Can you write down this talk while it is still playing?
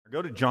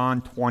Go to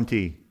John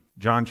 20,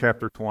 John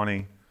chapter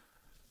 20,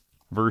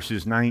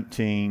 verses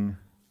 19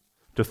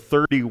 to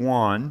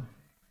 31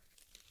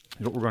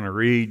 is what we're going to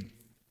read.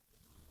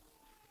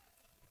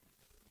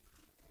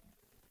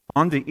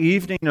 On the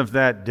evening of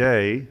that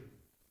day,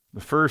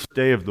 the first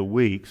day of the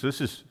week, so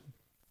this is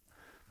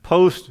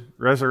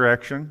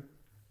post-resurrection,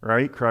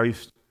 right?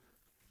 Christ,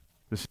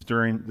 this is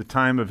during the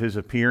time of his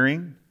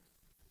appearing.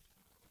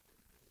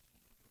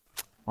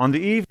 On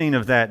the evening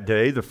of that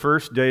day, the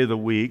first day of the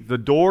week, the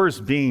doors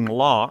being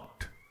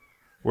locked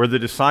where the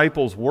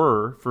disciples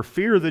were for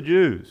fear of the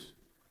Jews,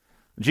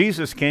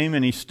 Jesus came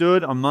and he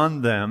stood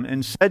among them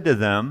and said to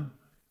them,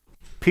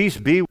 "Peace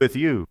be with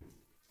you."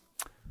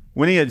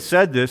 When he had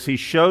said this, he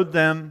showed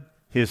them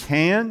his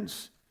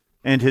hands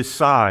and his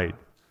side.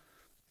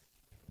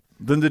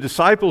 Then the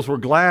disciples were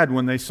glad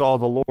when they saw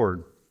the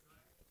Lord.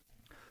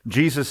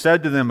 Jesus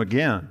said to them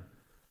again,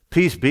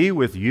 "Peace be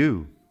with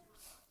you.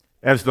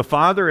 As the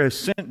Father has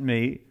sent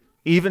me,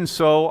 even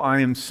so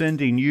I am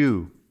sending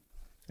you."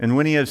 And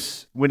when he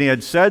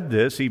had said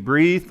this, he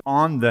breathed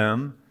on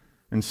them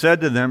and said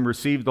to them,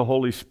 "Receive the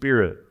Holy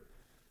Spirit.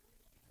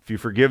 If you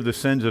forgive the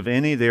sins of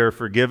any, they are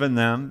forgiven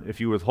them. If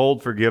you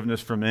withhold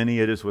forgiveness from any,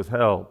 it is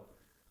withheld."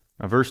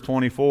 Now, verse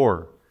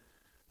 24.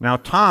 Now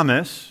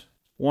Thomas,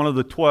 one of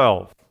the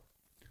 12,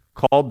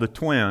 called the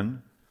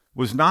twin,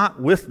 was not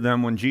with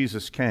them when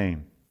Jesus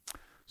came.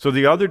 So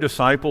the other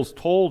disciples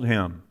told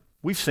him,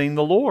 "We've seen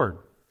the Lord."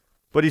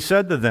 But he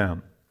said to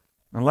them,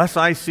 "Unless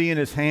I see in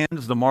his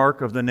hands the mark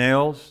of the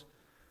nails,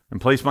 and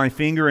place my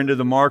finger into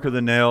the mark of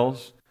the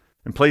nails,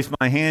 and place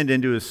my hand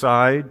into his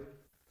side,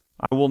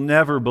 I will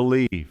never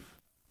believe."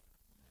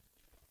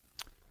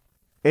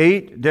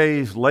 8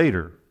 days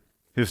later,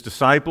 his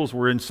disciples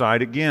were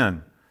inside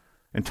again,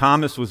 and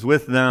Thomas was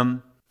with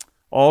them.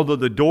 Although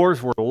the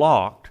doors were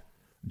locked,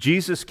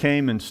 Jesus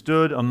came and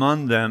stood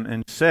among them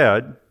and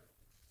said,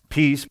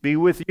 "Peace be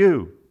with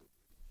you."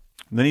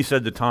 And then he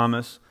said to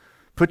Thomas,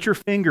 "Put your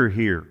finger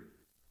here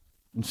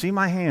and see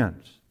my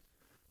hands,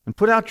 and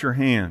put out your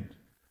hand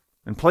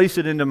and place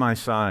it into my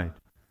side.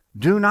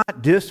 Do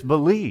not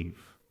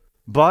disbelieve,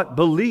 but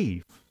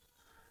believe."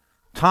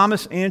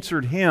 Thomas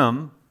answered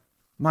him,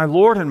 "My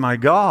Lord and my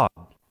God."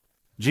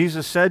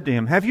 Jesus said to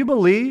him, "Have you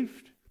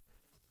believed?"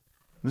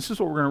 This is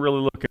what we're going to really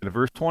look at.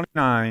 Verse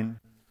 29,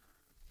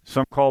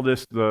 some call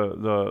this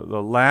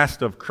the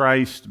last of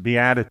Christ's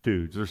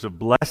Beatitudes. There's a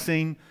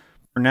blessing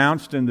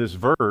pronounced in this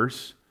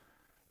verse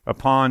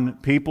upon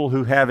people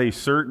who have a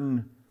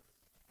certain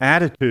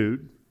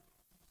attitude.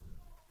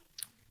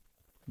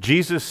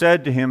 Jesus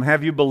said to him,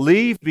 "Have you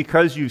believed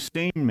because you've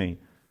seen me?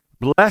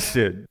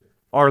 Blessed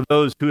are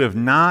those who have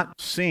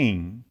not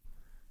seen,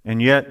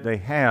 and yet they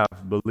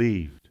have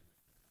believed."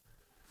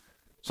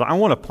 So I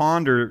want to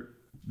ponder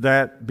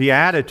that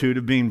beatitude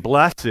of being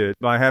blessed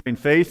by having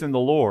faith in the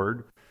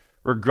Lord,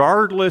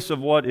 regardless of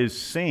what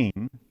is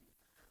seen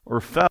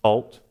or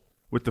felt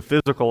with the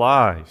physical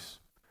eyes.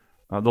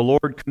 The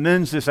Lord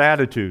commends this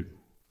attitude.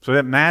 So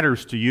that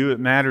matters to you, it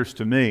matters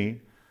to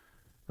me.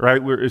 Right?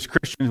 As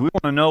Christians, we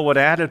want to know what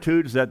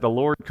attitudes that the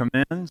Lord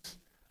commends,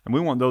 and we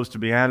want those to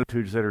be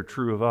attitudes that are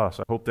true of us.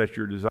 I hope that's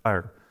your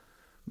desire.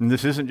 And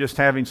this isn't just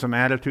having some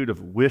attitude of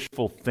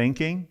wishful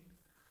thinking,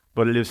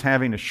 but it is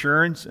having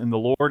assurance in the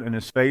Lord and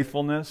his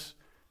faithfulness,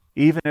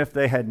 even if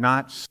they had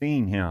not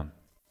seen him.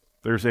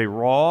 There's a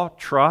raw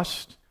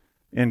trust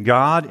in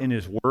God, in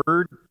his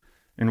word,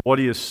 in what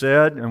he has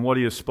said and what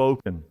he has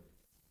spoken.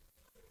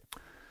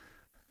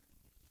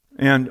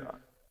 And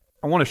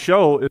I want to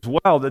show as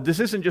well that this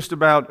isn't just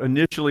about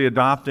initially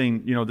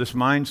adopting, this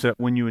mindset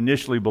when you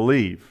initially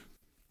believe,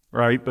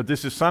 right? But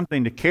this is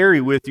something to carry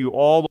with you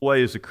all the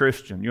way as a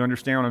Christian. You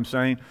understand what I'm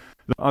saying?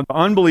 The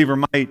unbeliever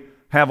might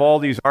have all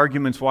these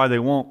arguments why they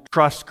won't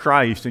trust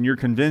Christ, and you're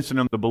convincing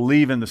them to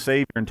believe in the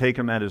Savior and take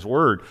him at his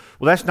word.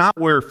 Well, that's not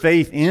where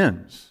faith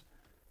ends,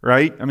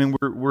 right? I mean,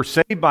 we're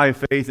saved by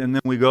faith, and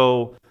then we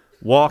go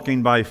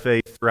walking by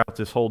faith throughout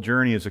this whole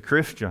journey as a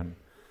Christian.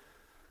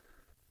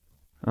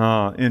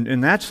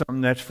 And that's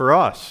something that's for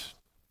us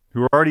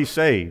who are already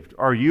saved.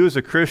 Are you as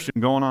a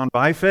Christian going on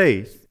by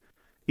faith,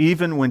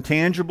 even when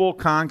tangible,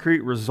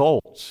 concrete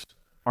results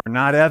are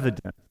not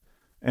evident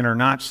and are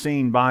not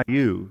seen by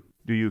you?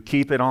 Do you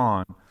keep it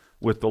on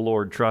with the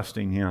Lord,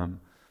 trusting him?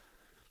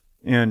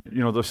 And,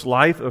 this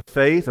life of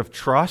faith, of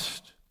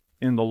trust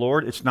in the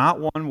Lord, it's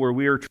not one where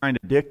we are trying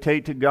to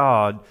dictate to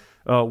God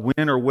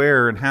when or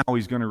where and how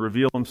he's going to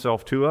reveal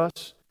himself to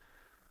us.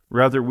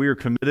 Rather, we are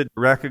committed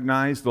to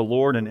recognize the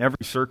Lord in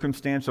every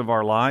circumstance of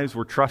our lives.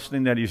 We're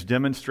trusting that he's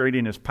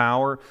demonstrating his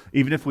power.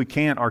 Even if we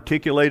can't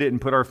articulate it and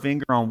put our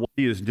finger on what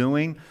he is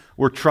doing,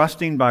 we're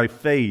trusting by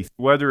faith.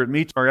 Whether it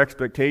meets our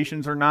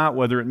expectations or not,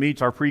 whether it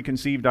meets our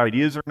preconceived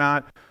ideas or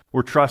not,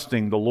 we're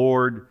trusting the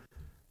Lord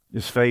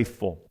is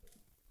faithful.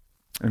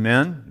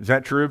 Amen? Is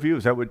that true of you?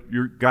 Is that what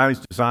your guys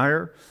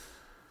desire?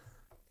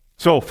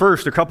 So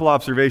first, a couple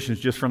observations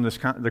just from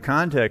the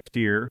context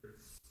here.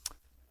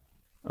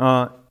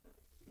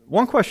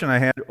 One question I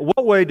had,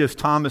 what way does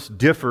Thomas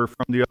differ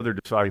from the other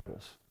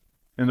disciples?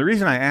 And the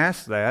reason I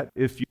ask that,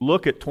 if you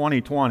look at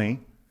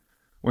 2020,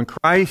 When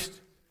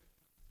Christ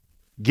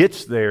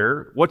gets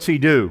there, what's he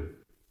do?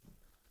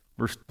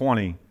 Verse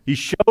 20, he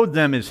showed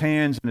them his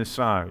hands and his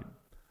side.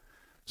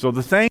 So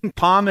the thing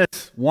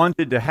Thomas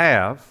wanted to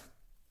have,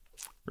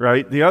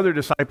 right, the other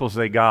disciples,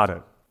 they got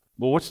it.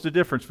 Well, what's the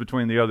difference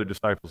between the other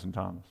disciples and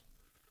Thomas?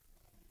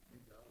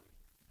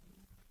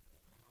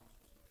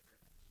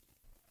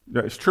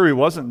 It's true he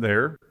wasn't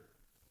there.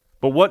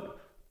 But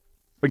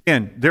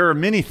again, there are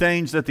many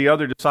things that the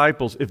other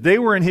disciples, if they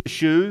were in his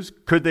shoes,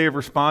 could they have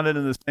responded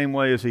in the same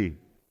way as he?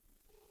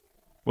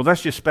 Well,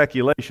 that's just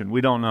speculation.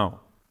 We don't know.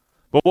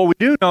 But what we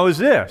do know is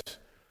this.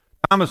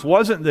 Thomas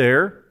wasn't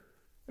there,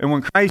 and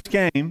when Christ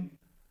came,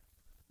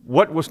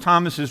 what was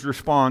Thomas's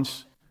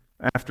response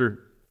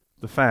after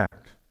the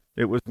fact?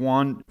 It was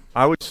one,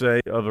 I would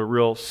say, of a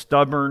real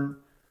stubborn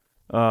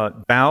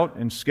doubt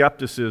and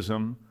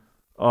skepticism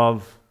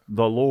of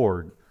the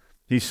Lord.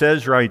 He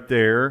says right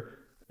there,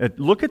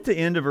 look at the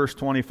end of verse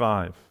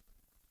 25.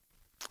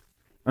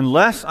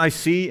 Unless I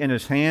see in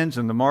his hands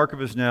and the mark of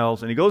his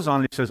nails, and he goes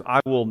on and he says, I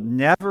will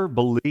never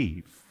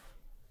believe.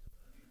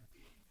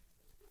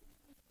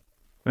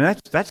 I mean,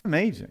 that's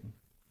amazing.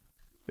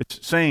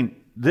 It's saying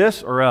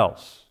this or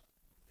else.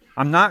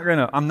 I'm not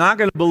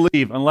gonna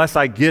believe unless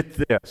I get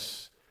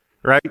this.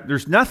 Right?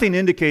 There's nothing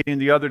indicating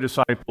the other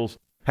disciples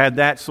had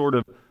that sort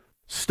of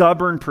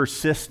stubborn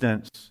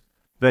persistence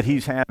that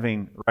he's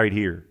having right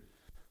here.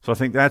 So I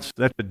think that's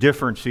the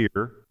difference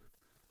here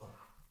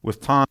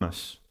with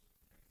Thomas.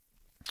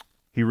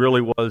 He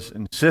really was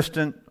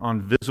insistent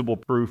on visible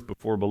proof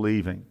before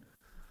believing.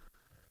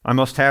 I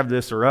must have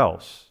this or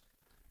else.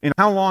 And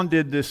how long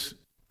did this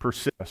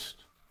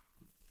persist?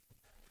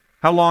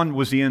 How long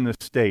was he in this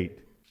state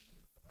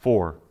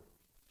for?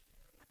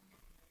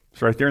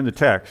 It's right there in the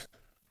text.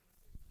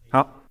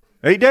 How?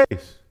 8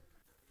 days.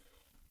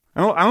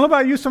 I don't know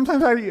about you.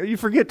 Sometimes you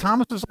forget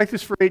Thomas was like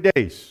this for 8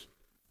 days.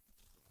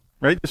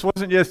 Right? This all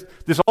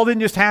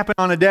didn't just happen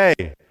on a day.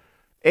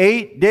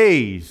 8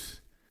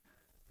 days.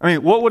 I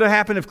mean, what would have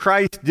happened if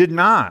Christ did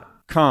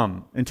not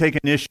come and take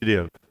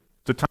initiative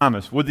to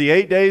Thomas? Would the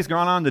 8 days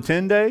gone on to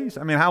 10 days?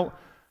 I mean, how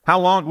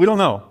long? We don't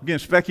know. Again,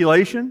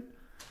 speculation.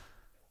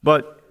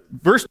 But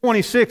verse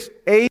 26,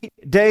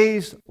 8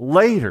 days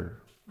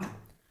later.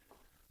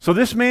 So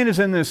this man is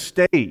in this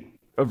state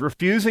of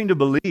refusing to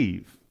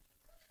believe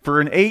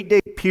for an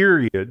 8-day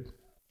period.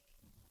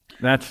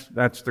 That's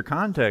the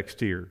context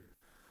here.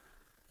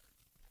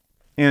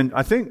 And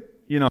I think,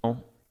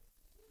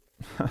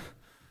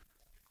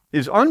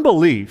 is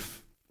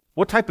unbelief,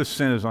 what type of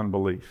sin is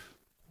unbelief?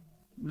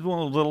 Is it one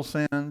of those little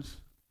sins?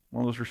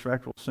 One of those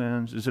respectful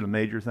sins? Is it a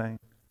major thing?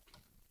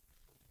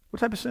 What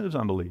type of sin is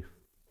unbelief?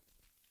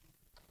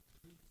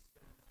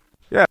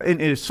 Yeah,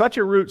 and it is such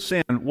a root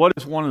sin. What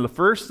is one of the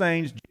first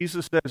things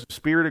Jesus says the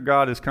Spirit of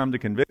God has come to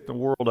convict the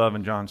world of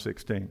in John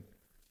 16?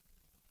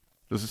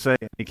 Does it say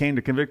he came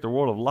to convict the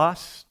world of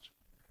lust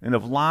and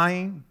of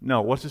lying?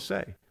 No, what's it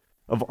say?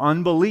 Of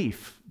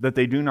unbelief, that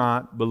they do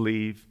not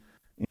believe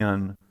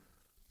in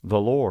the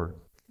Lord.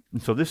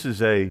 And so this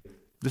is a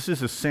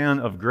sin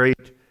of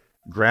great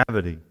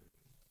gravity.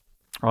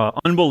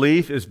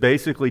 Unbelief is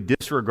basically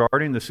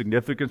disregarding the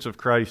significance of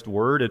Christ's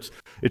word.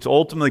 It's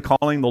ultimately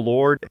calling the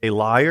Lord a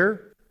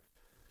liar.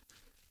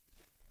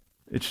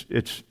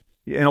 It's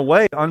in a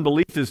way,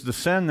 unbelief is the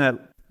sin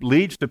that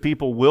leads to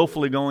people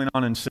willfully going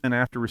on in sin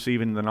after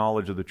receiving the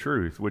knowledge of the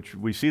truth, which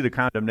we see the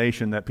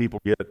condemnation that people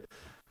get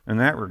in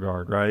that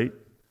regard, right?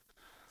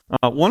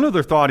 One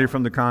other thought here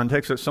from the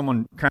context that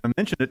someone kind of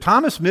mentioned it,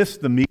 Thomas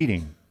missed the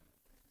meeting.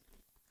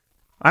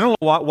 I don't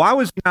know why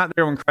was he not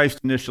there when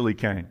Christ initially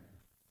came?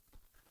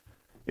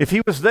 If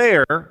he was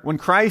there when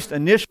Christ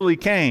initially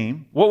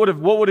came, what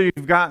would he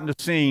have gotten to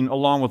see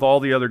along with all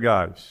the other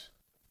guys?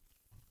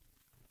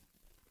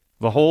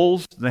 The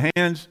holes, the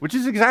hands, which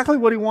is exactly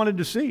what he wanted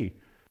to see.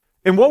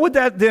 And what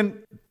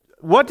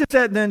does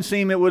that then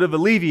seem it would have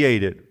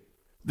alleviated?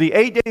 The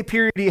 8-day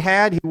period he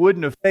had, he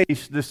wouldn't have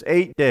faced this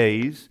 8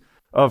 days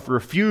of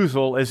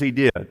refusal as he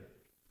did,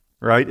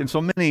 right? And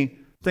so many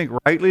think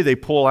rightly they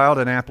pull out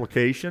an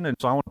application, and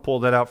so I want to pull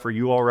that out for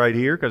you all right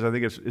here because I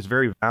think it's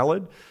very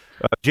valid.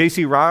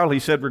 J.C. Ryle, he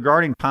said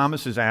regarding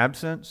Thomas's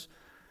absence,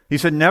 he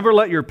said, never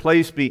let your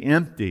place be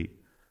empty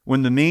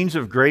when the means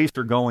of grace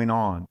are going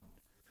on.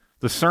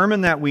 The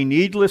sermon that we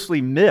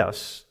needlessly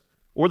miss,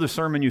 or the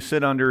sermon you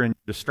sit under and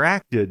you're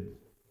distracted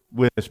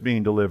with it's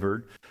being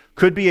delivered,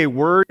 could be a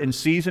word in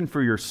season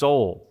for your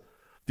soul.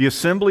 The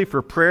assembly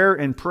for prayer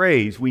and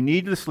praise we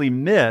needlessly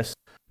miss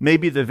may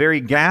be the very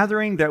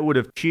gathering that would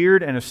have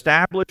cheered and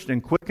established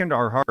and quickened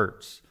our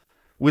hearts.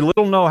 We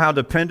little know how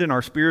dependent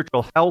our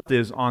spiritual health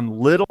is on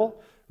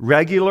little,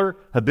 regular,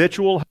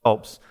 habitual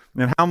helps,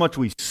 and how much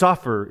we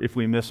suffer if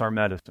we miss our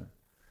medicine.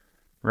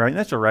 Right? And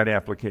that's a right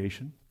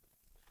application.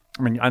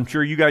 I mean, I'm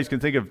sure you guys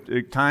can think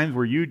of times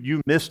where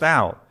you missed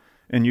out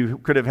and you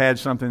could have had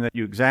something that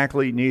you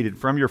exactly needed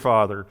from your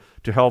Father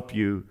to help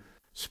you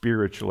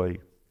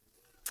spiritually.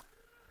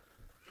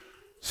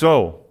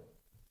 So,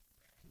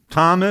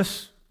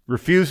 Thomas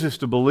refuses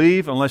to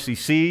believe unless he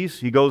sees.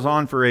 He goes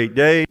on for 8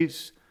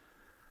 days.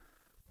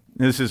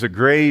 This is a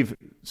grave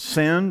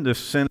sin, this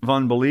sin of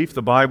unbelief.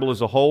 The Bible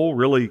as a whole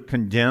really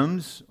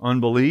condemns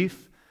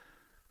unbelief.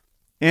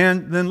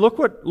 And then look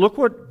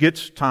what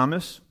gets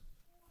Thomas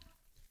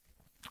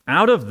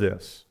out of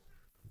this.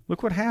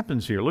 Look what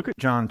happens here. Look at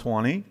John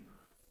 20.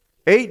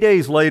 8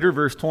 days later,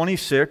 verse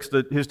 26,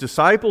 his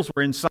disciples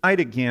were inside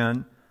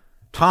again.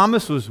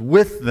 Thomas was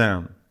with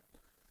them.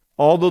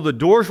 Although the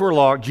doors were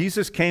locked,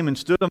 Jesus came and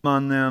stood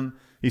among them.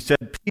 He said,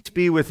 "Peace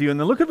be with you." And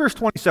then look at verse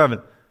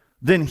 27.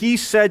 Then he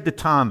said to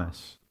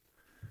Thomas,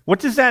 what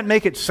does that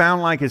make it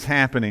sound like is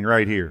happening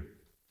right here?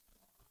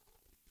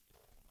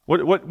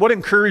 What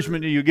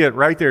encouragement do you get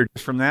right there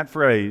just from that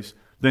phrase?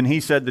 Then he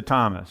said to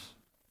Thomas.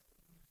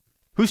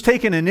 Who's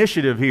taken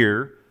initiative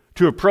here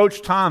to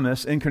approach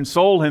Thomas and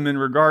console him in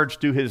regards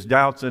to his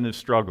doubts and his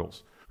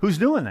struggles? Who's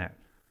doing that?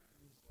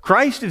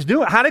 Christ is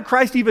doing it. How did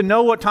Christ even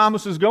know what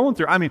Thomas was going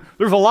through? I mean,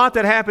 there's a lot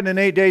that happened in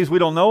 8 days we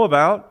don't know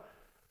about.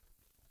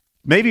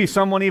 Maybe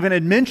someone even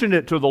had mentioned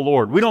it to the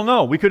Lord. We don't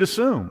know. We could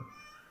assume.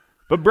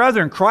 But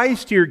brethren,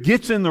 Christ here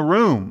gets in the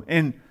room,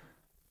 and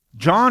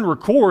John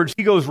records,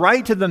 he goes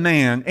right to the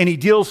man, and he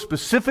deals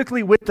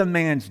specifically with the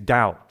man's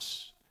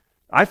doubts.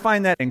 I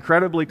find that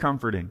incredibly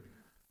comforting.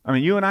 I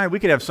mean, you and I, we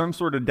could have some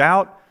sort of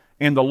doubt,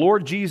 and the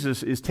Lord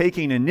Jesus is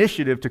taking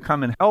initiative to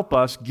come and help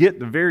us get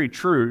the very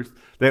truth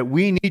that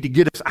we need to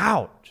get us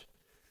out.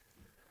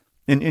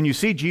 And you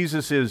see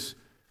Jesus'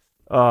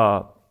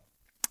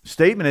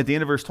 statement at the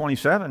end of verse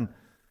 27,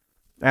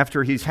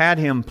 after he's had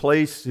him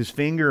place his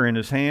finger in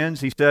his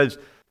hands, he says,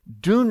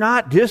 "Do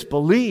not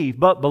disbelieve,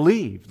 but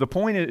believe." The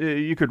point,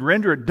 you could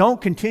render it, don't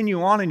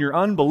continue on in your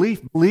unbelief,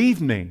 believe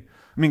me.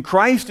 I mean,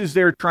 Christ is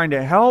there trying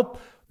to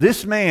help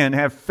this man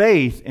have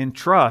faith and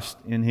trust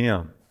in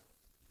him.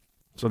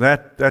 So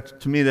that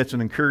to me, that's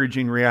an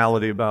encouraging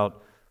reality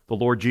about the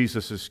Lord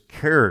Jesus'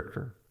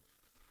 character.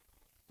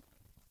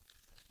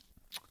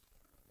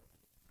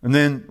 And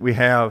then we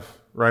have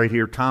right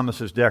here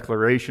Thomas's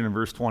declaration in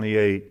verse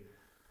 28.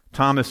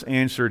 Thomas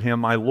answered him,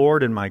 "My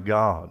Lord and my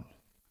God,"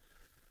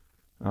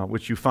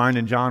 which you find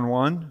in John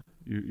 1.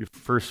 You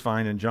first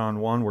find in John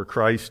 1 where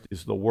Christ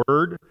is the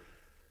Word.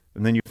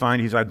 And then you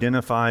find he's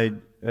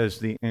identified as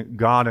the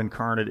God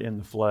incarnate in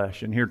the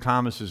flesh. And here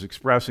Thomas is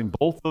expressing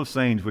both those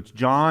things which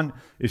John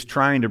is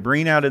trying to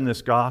bring out in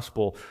this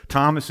gospel.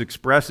 Thomas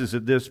expresses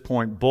at this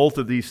point both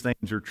of these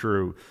things are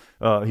true.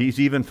 He's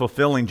even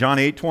fulfilling John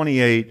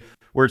 8:28,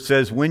 where it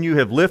says, "When you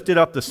have lifted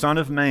up the Son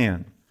of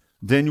Man,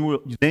 then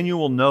you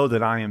will know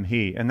that I am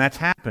He." And that's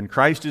happened.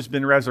 Christ has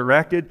been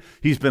resurrected.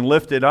 He's been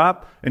lifted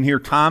up. And here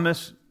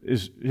Thomas,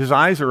 his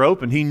eyes are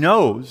open. He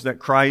knows that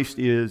Christ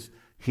is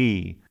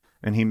He.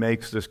 And he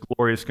makes this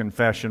glorious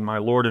confession, "My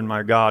Lord and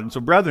my God." And so,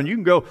 brethren,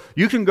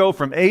 you can go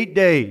from 8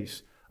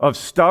 days of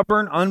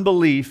stubborn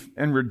unbelief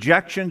and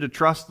rejection to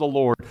trust the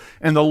Lord.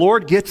 And the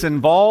Lord gets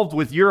involved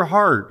with your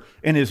heart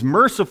and is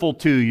merciful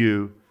to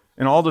you.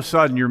 And all of a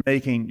sudden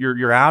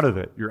you're out of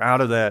it. You're out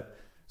of that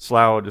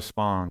slough of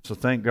despond. So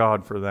thank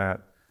God for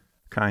that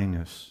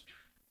kindness.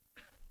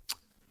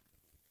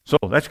 So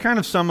that's kind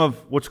of some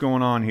of what's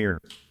going on here.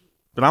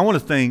 But I want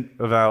to think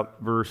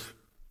about verse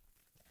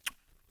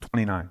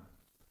 29.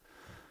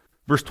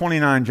 Verse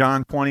 29,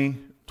 John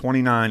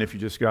 20:29, if you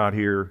just got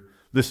here.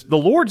 The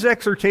Lord's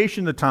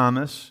exhortation to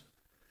Thomas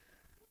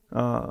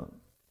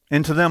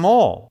and to them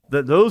all,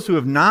 that those who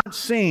have not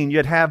seen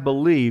yet have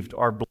believed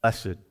are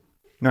blessed.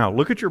 Now,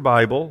 look at your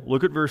Bible.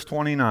 Look at verse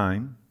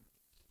 29.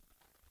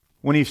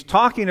 When he's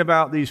talking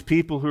about these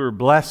people who are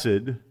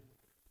blessed,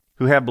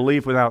 who have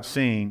believed without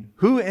seeing,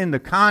 who in the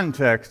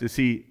context is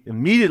he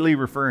immediately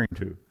referring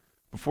to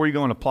before you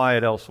go and apply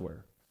it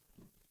elsewhere?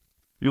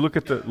 You look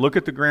at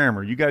the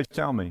grammar. You guys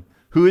tell me.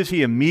 Who is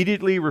he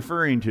immediately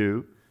referring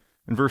to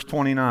in verse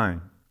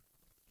 29?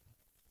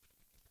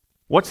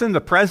 What's in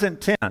the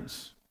present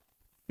tense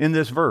in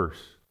this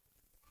verse?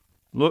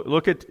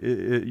 Look at,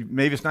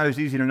 maybe it's not as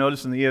easy to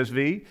notice in the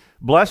ESV.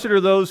 Blessed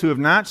are those who have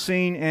not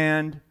seen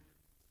and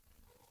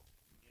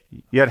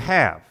yet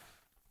have.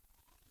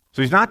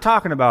 So he's not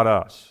talking about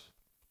us,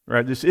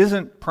 right? This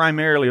isn't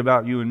primarily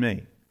about you and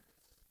me.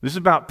 This is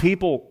about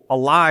people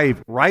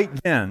alive right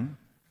then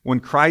when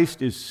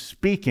Christ is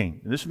speaking.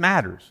 And this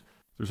matters.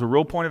 There's a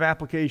real point of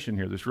application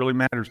here. This really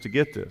matters to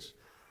get this.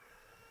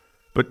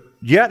 But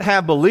yet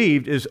have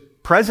believed is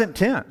present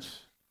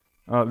tense.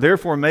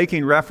 Therefore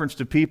making reference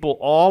to people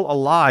all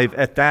alive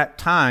at that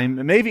time,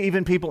 and maybe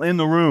even people in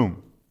the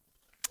room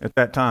at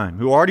that time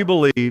who already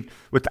believed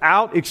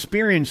without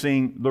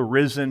experiencing the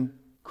risen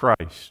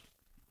Christ.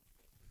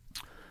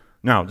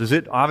 Now, does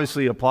it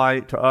obviously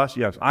apply to us?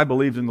 Yes, I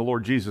believed in the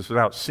Lord Jesus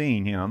without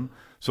seeing Him,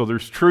 so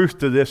there's truth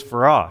to this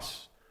for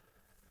us.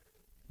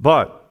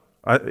 But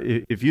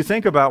if you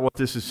think about what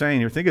this is saying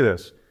here, think of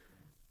this.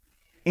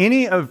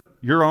 Any of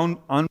your own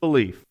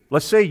unbelief,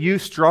 let's say you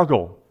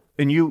struggle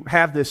and you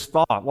have this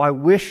thought, well, I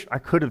wish I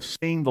could have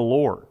seen the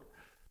Lord.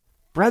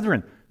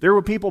 Brethren, there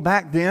were people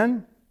back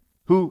then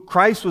who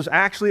Christ was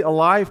actually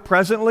alive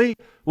presently.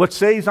 Let's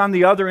say He's on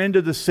the other end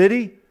of the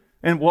city,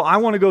 and well, I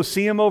want to go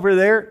see Him over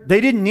there. They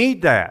didn't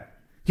need that.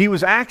 He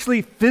was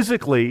actually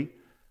physically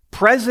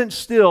present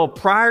still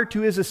prior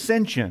to his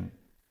ascension.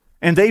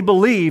 And they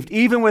believed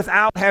even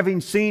without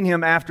having seen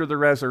him after the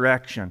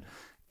resurrection.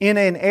 In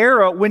an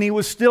era when he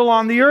was still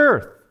on the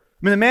earth.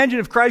 I mean, imagine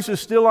if Christ was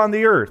still on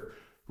the earth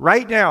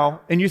right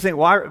now, and you think,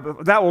 well,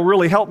 that will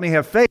really help me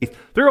have faith.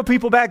 There were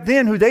people back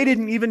then who they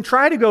didn't even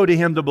try to go to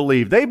him to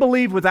believe. They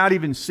believed without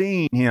even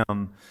seeing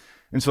him.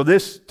 And so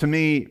this, to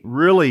me,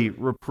 really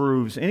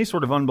reproves any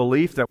sort of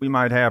unbelief that we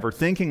might have, or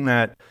thinking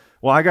that,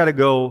 well, I got to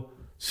go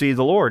see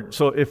the Lord.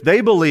 So if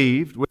they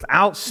believed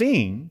without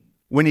seeing,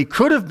 when he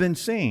could have been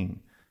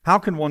seen, how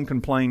can one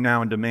complain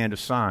now and demand a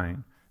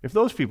sign if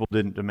those people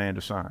didn't demand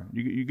a sign?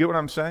 You get what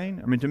I'm saying?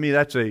 I mean, to me,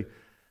 that's a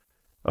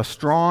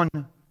strong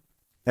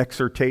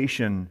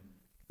exhortation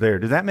there.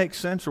 Did that make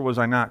sense, or was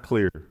I not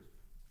clear?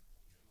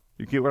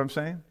 You get what I'm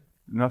saying?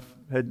 Enough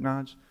head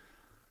nods?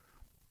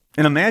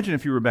 And imagine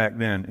if you were back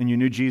then and you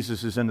knew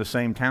Jesus is in the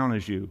same town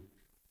as you,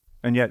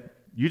 and yet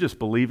you just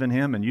believe in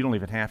him and you don't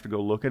even have to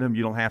go look at him.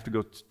 You don't have to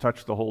go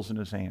touch the holes in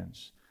his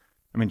hands.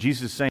 I mean,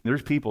 Jesus is saying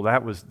there's people,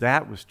 that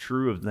was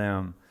true of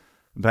them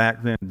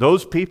back then.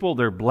 Those people,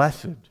 they're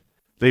blessed.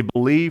 They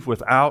believe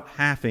without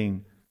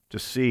having to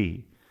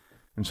see.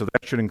 And so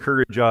that should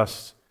encourage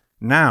us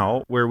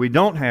now, where we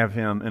don't have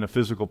him in a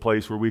physical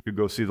place where we could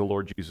go see the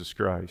Lord Jesus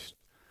Christ.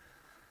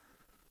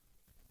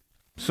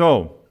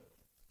 So,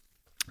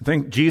 I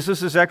think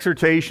Jesus'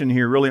 exhortation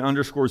here really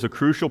underscores a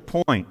crucial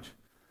point.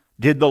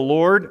 Did the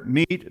Lord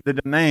meet the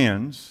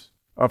demands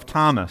of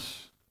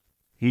Thomas?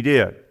 He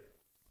did,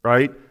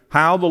 right?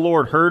 How the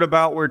Lord heard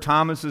about where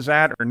Thomas is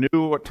at, or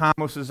knew what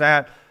Thomas is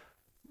at,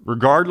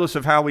 regardless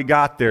of how we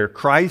got there,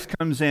 Christ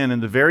comes in,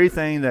 and the very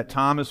thing that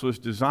Thomas was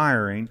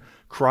desiring,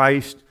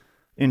 Christ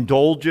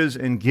indulges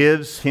and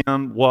gives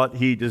him what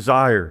he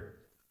desired.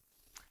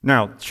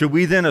 Now, should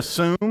we then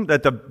assume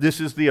that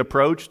this is the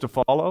approach to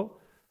follow?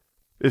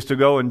 Is to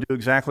go and do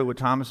exactly what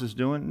Thomas is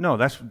doing? No,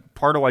 that's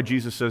part of why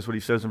Jesus says what he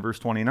says in verse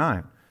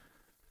 29.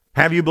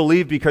 Have you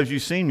believed because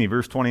you've seen me?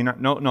 Verse 29.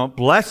 No.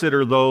 Blessed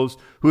are those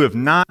who have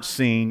not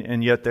seen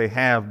and yet they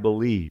have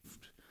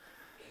believed.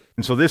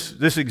 And so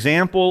this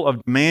example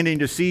of demanding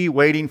to see,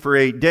 waiting for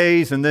 8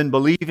 days, and then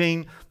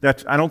believing,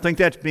 I don't think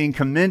that's being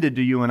commended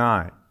to you and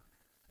I.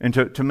 And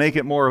to make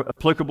it more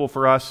applicable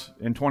for us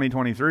in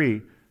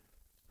 2023,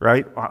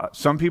 right?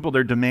 Some people,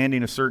 they're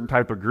demanding a certain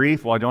type of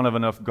grief. Well, I don't have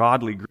enough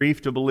godly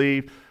grief to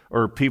believe.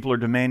 Or people are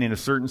demanding a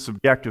certain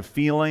subjective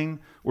feeling,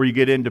 where you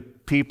get into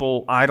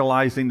people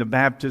idolizing the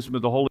baptism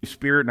of the Holy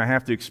Spirit, and I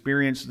have to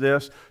experience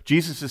this.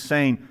 Jesus is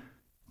saying,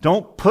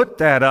 don't put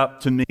that up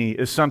to me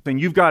as something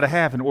you've got to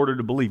have in order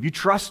to believe. You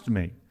trust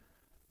me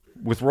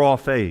with raw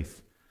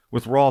faith,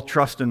 with raw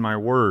trust in my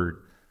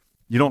word.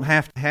 You don't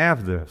have to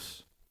have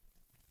this.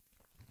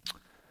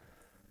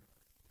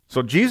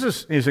 So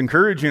Jesus is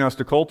encouraging us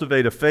to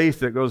cultivate a faith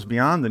that goes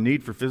beyond the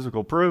need for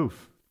physical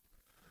proof,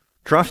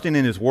 trusting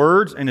in his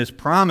words and his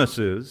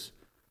promises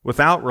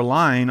without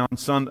relying on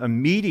some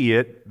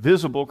immediate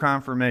visible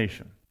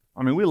confirmation.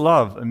 I mean, we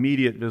love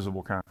immediate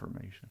visible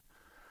confirmation.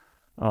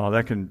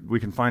 We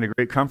can find a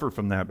great comfort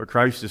from that, but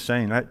Christ is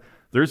saying that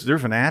there's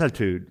an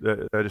attitude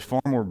that is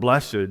far more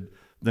blessed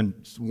than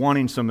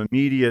wanting some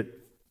immediate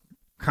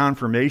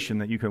confirmation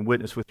that you can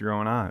witness with your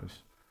own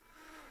eyes.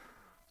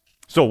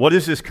 So what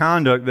is this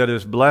conduct that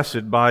is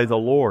blessed by the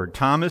Lord?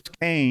 Thomas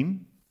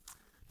came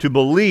to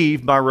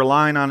believe by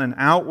relying on an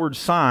outward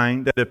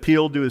sign that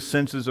appealed to his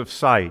senses of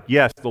sight.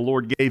 Yes, the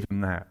Lord gave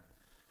him that,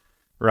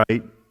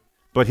 right?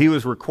 But he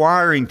was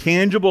requiring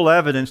tangible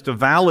evidence to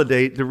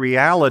validate the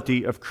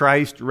reality of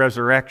Christ's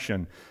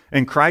resurrection.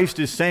 And Christ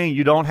is saying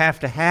you don't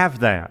have to have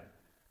that.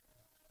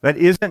 That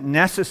isn't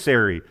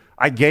necessary.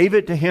 I gave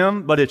it to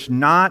him, but it's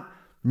not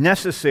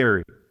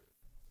necessary.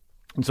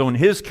 And so in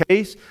his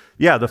case,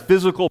 the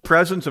physical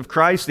presence of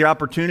Christ, the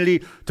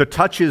opportunity to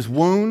touch his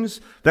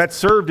wounds, that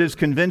served as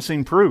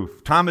convincing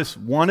proof. Thomas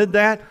wanted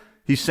that.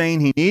 He's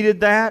saying he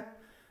needed that.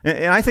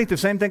 And I think the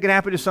same thing can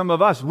happen to some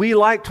of us. We,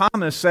 like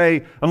Thomas,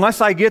 say, unless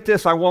I get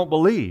this, I won't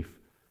believe.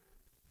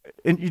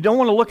 And you don't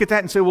want to look at that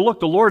and say, well, look,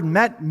 the Lord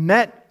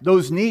met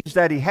those needs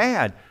that he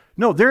had.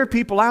 No, there are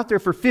people out there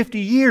for 50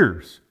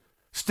 years,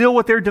 still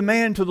with their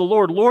demand to the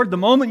Lord. Lord, the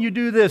moment you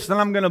do this, then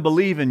I'm going to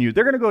believe in you.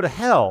 They're going to go to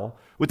hell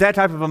with that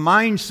type of a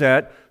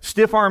mindset,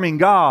 stiff-arming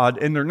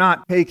God, and they're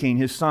not taking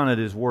his Son at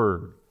his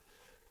word.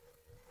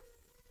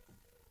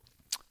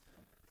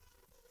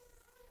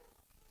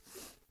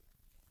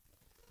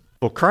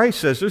 Well, Christ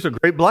says there's a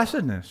great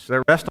blessedness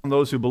that rests on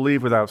those who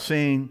believe without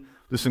seeing.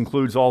 This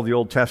includes all the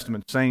Old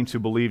Testament saints who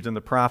believed in the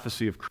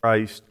prophecy of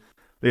Christ.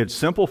 They had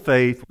simple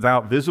faith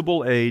without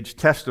visible aids,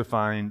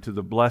 testifying to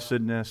the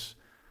blessedness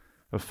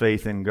of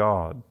faith in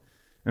God.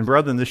 And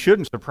brethren, this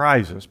shouldn't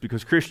surprise us,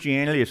 because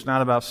Christianity, it's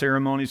not about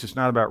ceremonies, it's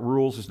not about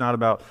rules, it's not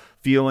about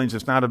feelings,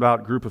 it's not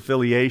about group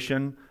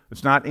affiliation,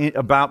 it's not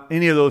about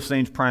any of those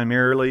things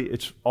primarily.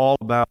 It's all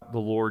about the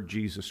Lord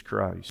Jesus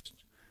Christ.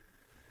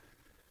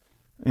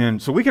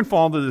 And so we can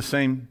fall into the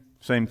same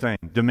thing,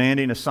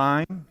 demanding a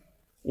sign.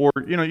 Or,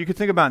 you could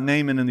think about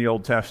Naaman in the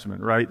Old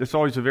Testament, right? That's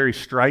always a very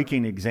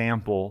striking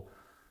example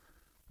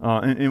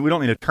and we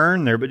don't need to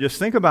turn there, but just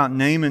think about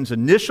Naaman's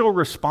initial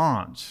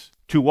response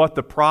to what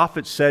the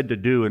prophet said to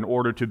do in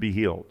order to be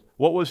healed.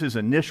 What was his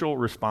initial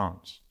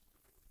response?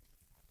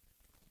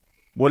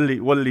 What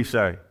did he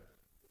say?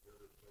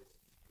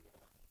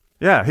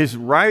 Yeah, his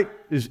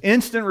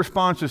instant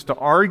response is to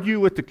argue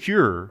with the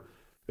cure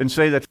and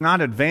say that's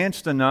not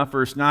advanced enough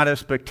or it's not as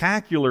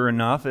spectacular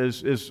enough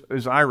as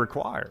I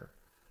require.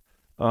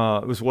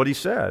 It was what he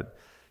said.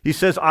 He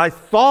says, I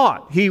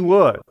thought he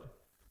would.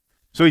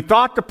 So he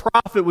thought the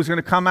prophet was going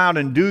to come out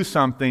and do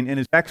something, and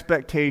his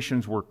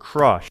expectations were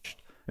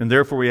crushed, and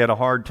therefore he had a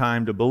hard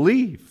time to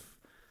believe.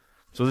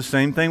 So the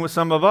same thing with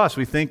some of us.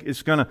 We think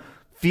it's going to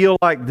feel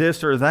like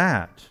this or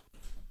that.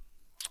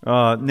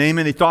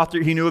 Naaman, he thought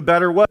that he knew a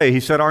better way. He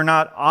said, are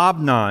not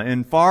Abna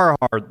and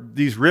Farhar,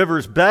 these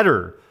rivers,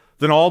 better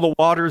than all the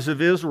waters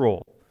of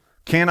Israel?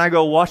 Can I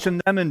go wash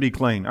in them and be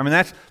clean? I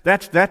mean,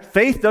 that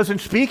faith doesn't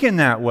speak in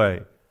that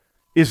way.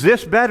 Is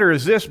this better?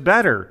 Is this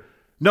better?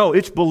 No,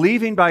 it's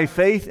believing by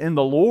faith in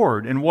the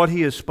Lord and what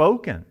He has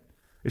spoken.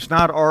 It's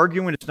not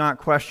arguing. It's not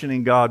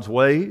questioning God's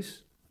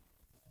ways.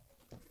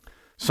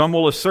 Some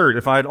will assert,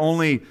 if I had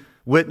only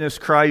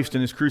witnessed Christ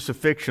and His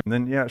crucifixion,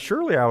 then yeah,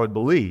 surely I would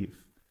believe.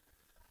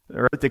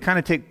 Right? They kind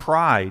of take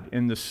pride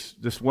in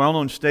this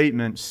well-known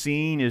statement,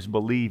 seeing is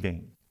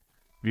believing.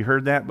 Have you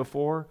heard that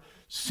before?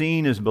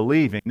 Seeing is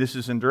believing. This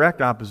is in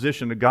direct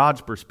opposition to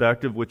God's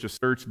perspective, which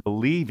asserts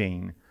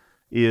believing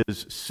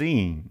is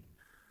seeing.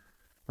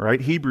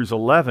 Right? Hebrews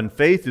 11,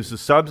 faith is the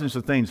substance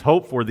of things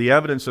hoped for, the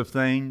evidence of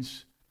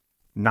things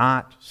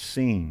not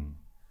seen.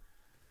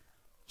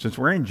 Since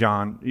we're in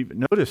John,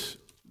 notice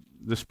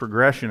this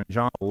progression in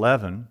John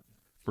 11,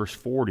 verse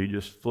 40.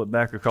 Just flip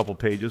back a couple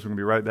pages. We're going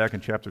to be right back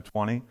in chapter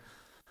 20.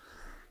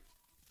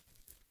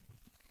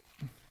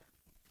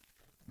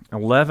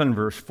 11,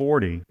 verse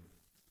 40.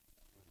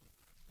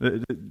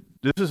 This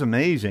is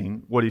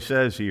amazing what he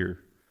says here.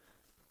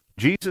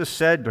 Jesus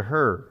said to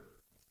her,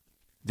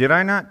 did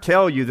I not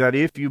tell you that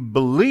if you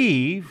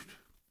believed,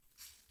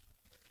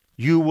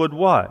 you would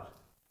what?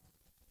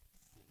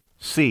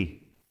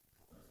 See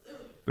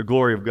the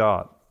glory of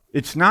God.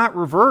 It's not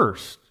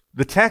reversed.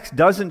 The text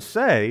doesn't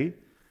say,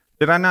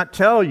 did I not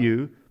tell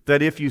you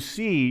that if you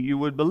see, you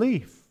would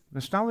believe?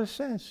 That's not what it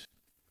says.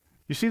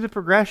 You see the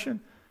progression?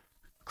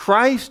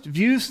 Christ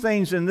views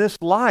things in this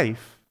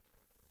life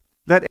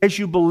that as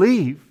you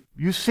believe,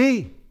 you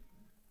see.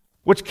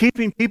 What's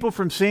keeping people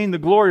from seeing the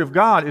glory of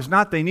God is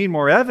not they need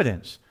more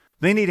evidence.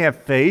 They need to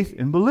have faith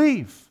and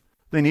believe.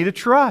 They need to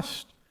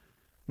trust.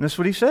 And that's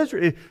what he says.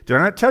 Did I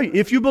not tell you?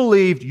 If you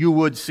believed, you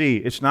would see.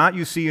 It's not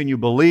you see and you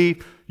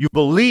believe. You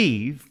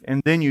believe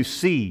and then you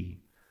see.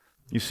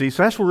 You see?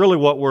 So that's really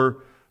what we're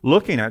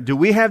looking at. Do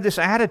we have this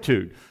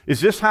attitude?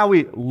 Is this how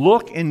we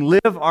look and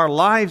live our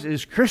lives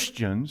as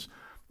Christians?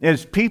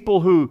 As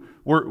people who,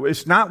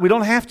 we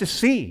don't have to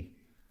see.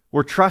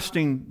 We're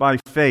trusting by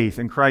faith.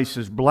 And Christ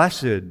says,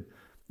 blessed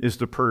is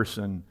the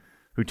person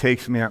who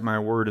takes me at my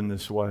word in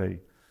this way.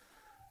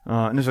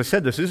 And as I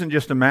said, this isn't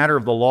just a matter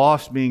of the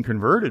lost being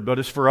converted, but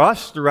it's for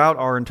us throughout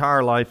our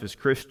entire life as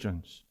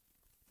Christians.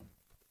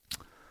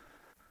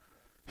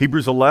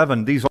 Hebrews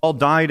 11, these all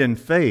died in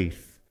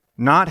faith,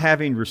 not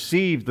having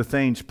received the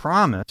things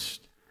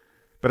promised,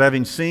 but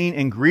having seen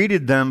and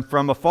greeted them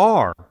from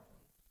afar.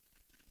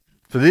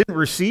 So they didn't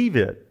receive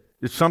it.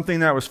 It's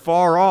something that was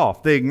far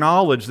off. They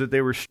acknowledged that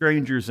they were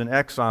strangers and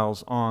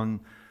exiles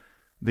on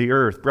the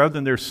earth.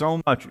 Brethren, there's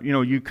so much,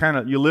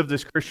 you live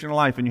this Christian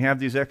life and you have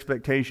these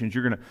expectations.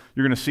 You're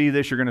going to see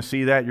this, you're going to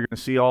see that, you're going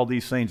to see all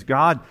these things.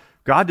 God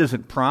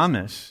doesn't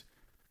promise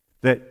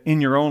that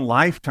in your own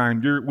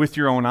lifetime, you're with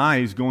your own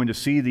eyes going to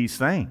see these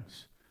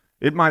things.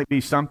 It might be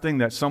something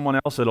that someone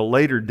else at a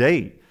later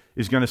date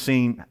is going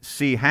to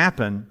see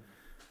happen,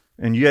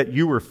 and yet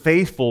you were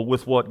faithful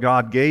with what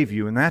God gave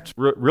you. And that's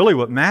really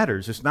what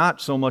matters. It's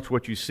not so much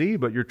what you see,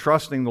 but you're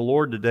trusting the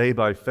Lord today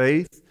by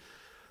faith.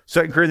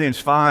 2 Corinthians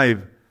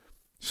 5,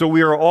 so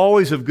we are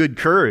always of good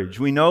courage.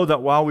 We know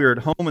that while we are at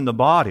home in the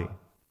body,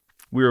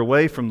 we are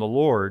away from the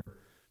Lord,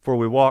 for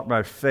we walk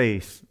by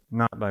faith,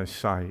 not by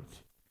sight.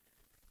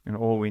 And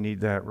we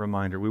need that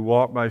reminder. We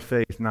walk by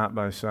faith, not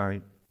by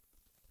sight.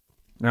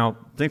 Now,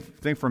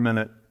 think for a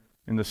minute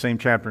in the same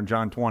chapter in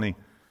John 20.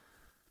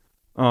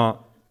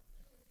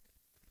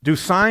 Do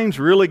signs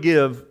really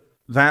give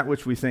that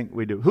which we think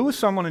we do? Who was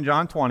someone in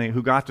John 20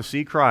 who got to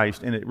see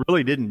Christ and it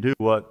really didn't do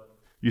what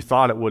you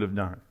thought it would have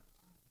done?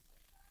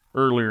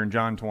 Earlier in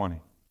John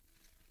 20.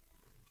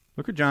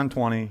 Look at John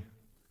 20,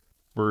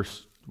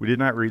 we did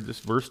not read this,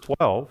 verse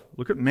 12.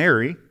 Look at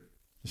Mary.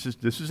 This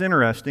is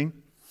interesting.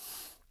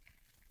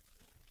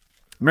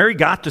 Mary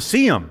got to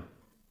see him.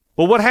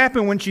 But what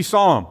happened when she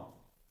saw him?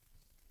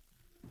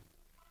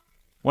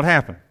 What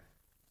happened?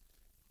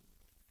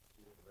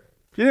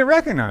 She didn't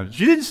recognize him.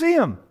 She didn't see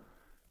him.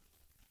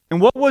 And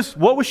what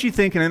was she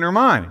thinking in her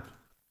mind?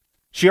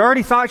 She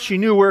already thought she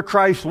knew where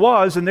Christ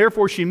was, and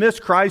therefore she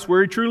missed Christ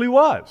where He truly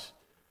was.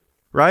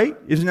 Right?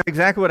 Isn't that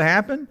exactly what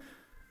happened?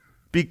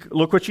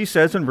 Look what she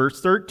says in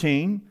verse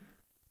 13.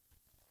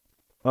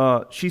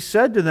 She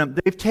said to them,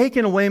 they've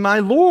taken away my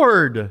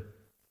Lord,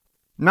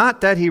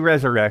 Not that he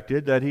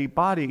resurrected, that his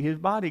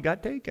body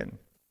got taken.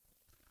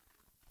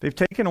 They've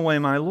taken away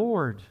my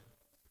Lord.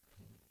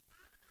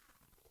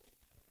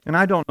 And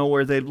I don't know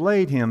where they've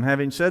laid him.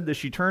 Having said this,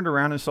 she turned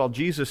around and saw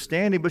Jesus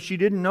standing, but she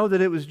didn't know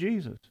that it was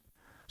Jesus.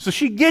 So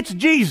she gets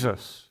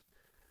Jesus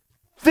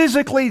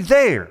physically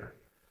there.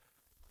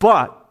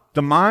 But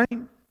the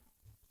mind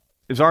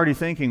is already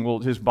thinking, well,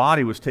 his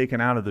body was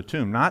taken out of the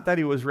tomb. Not that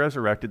he was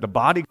resurrected. The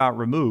body got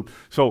removed.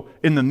 So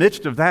in the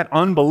midst of that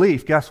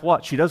unbelief, guess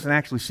what? She doesn't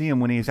actually see him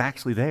when he's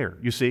actually there.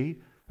 You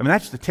see? I mean,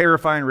 that's the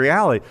terrifying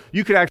reality.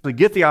 You could actually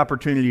get the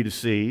opportunity to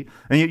see,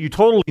 and yet you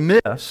totally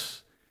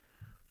miss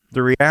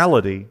the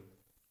reality.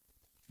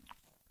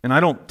 And I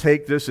don't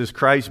take this as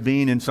Christ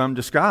being in some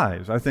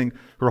disguise. I think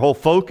her whole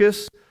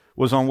focus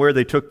was on where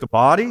they took the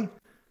body,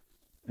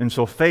 and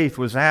so faith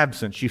was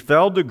absent. She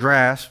failed to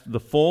grasp the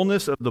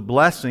fullness of the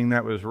blessing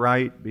that was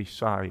right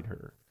beside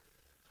her.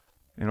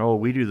 And oh,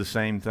 we do the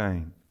same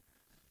thing.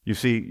 You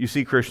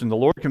see, Christian, the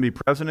Lord can be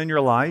present in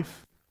your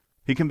life.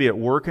 He can be at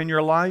work in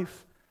your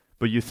life,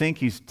 but you think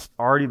He's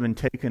already been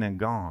taken and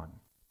gone,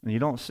 and you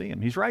don't see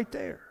Him. He's right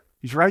there.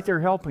 He's right there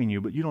helping you,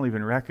 but you don't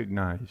even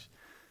recognize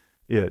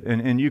it.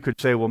 And you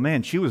could say, well,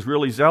 man, she was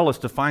really zealous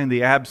to find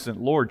the absent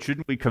Lord.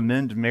 Shouldn't we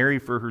commend Mary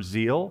for her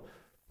zeal?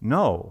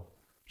 No.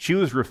 She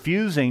was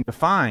refusing to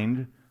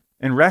find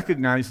and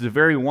recognize the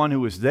very one who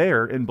was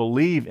there and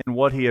believe in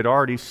what he had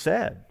already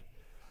said.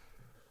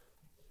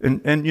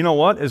 And you know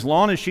what? As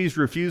long as she's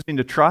refusing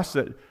to trust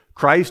that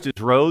Christ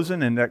is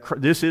risen and that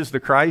this is the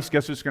Christ,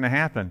 guess what's going to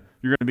happen?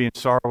 You're going to be in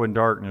sorrow and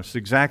darkness. The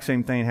exact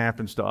same thing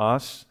happens to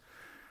us.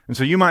 And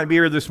so you might be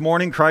here this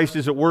morning. Christ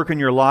is at work in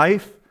your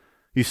life.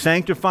 He's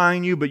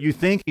sanctifying you, but you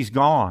think He's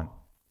gone.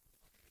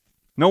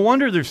 No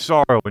wonder there's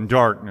sorrow and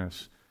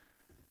darkness.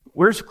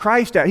 Where's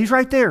Christ at? He's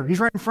right there.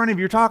 He's right in front of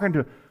you. You're talking to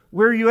Him.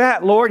 Where are you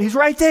at, Lord? He's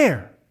right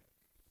there.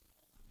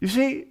 You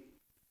see?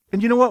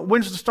 And you know what?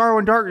 When's the sorrow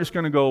and darkness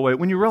going to go away?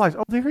 When you realize,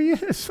 oh, there He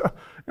is.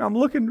 I'm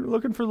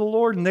looking for the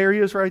Lord, and there He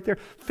is right there.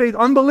 Faith,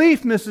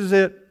 unbelief misses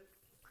it.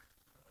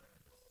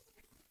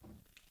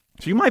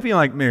 So you might be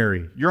like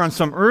Mary. You're on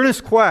some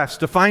earnest quest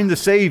to find the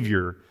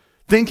Savior,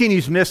 thinking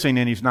He's missing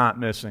and He's not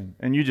missing.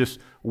 And you just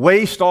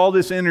waste all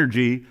this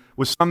energy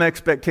with some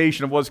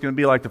expectation of what it's going to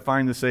be like to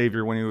find the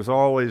Savior when He was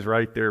always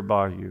right there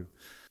by you.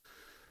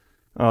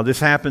 This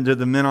happened to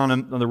the men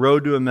on the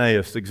road to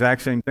Emmaus. The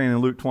exact same thing in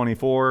Luke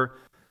 24.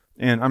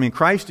 And I mean,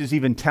 Christ is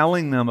even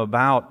telling them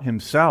about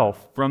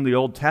Himself from the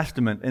Old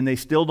Testament, and they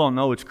still don't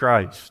know it's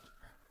Christ.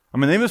 I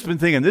mean, they must have been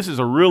thinking, this is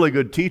a really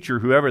good teacher,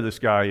 whoever this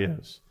guy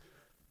is.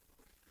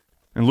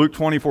 In Luke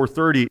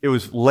 24:30, it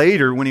was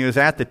later when He was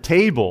at the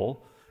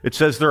table, it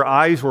says their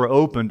eyes were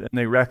opened and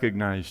they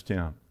recognized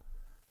Him.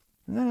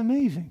 Isn't that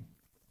amazing?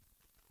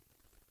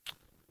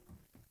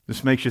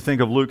 This makes you think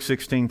of Luke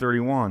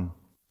 16:31.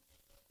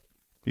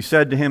 He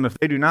said to him, if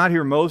they do not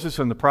hear Moses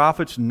and the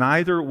prophets,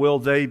 neither will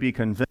they be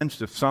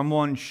convinced if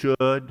someone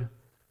should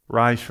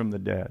rise from the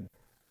dead.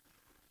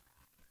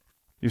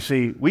 You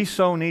see, we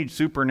so need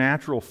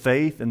supernatural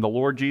faith in the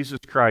Lord Jesus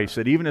Christ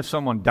that even if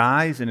someone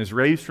dies and is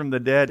raised from the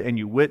dead and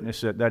you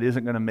witness it, that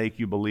isn't going to make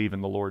you believe in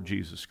the Lord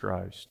Jesus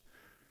Christ.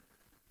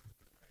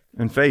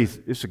 And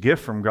faith, it's a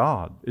gift from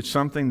God. It's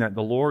something that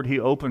the Lord, He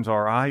opens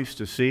our eyes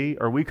to see.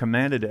 Are we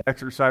commanded to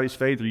exercise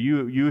faith? Are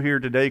you here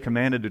today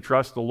commanded to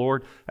trust the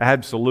Lord?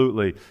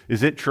 Absolutely.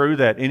 Is it true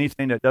that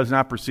anything that does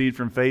not proceed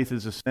from faith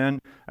is a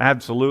sin?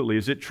 Absolutely.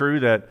 Is it true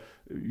that,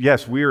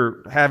 yes, we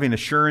are having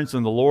assurance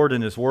in the Lord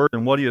and His Word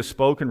and what He has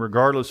spoken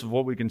regardless of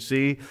what we can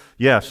see?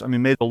 Yes. I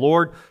mean, may the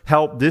Lord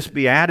help this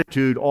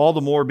beatitude all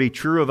the more be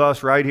true of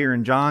us right here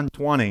in John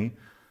 20.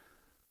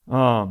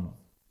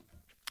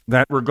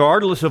 That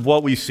regardless of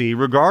what we see,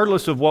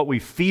 regardless of what we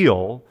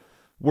feel,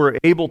 we're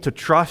able to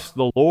trust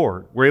the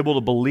Lord. We're able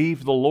to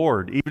believe the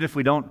Lord, even if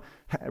we don't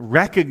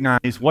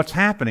recognize what's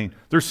happening.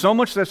 There's so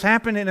much that's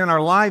happening in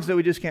our lives that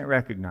we just can't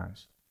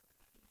recognize.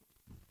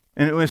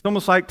 And it's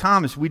almost like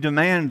Thomas. We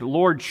demand,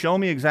 Lord, show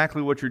me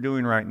exactly what you're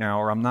doing right now,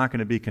 or I'm not going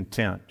to be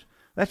content.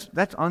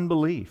 That's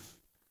unbelief.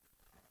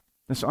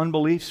 That's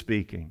unbelief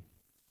speaking.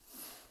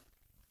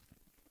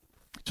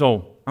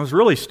 So I was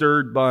really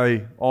stirred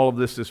by all of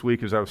this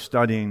week as I was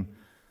studying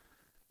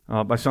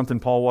by something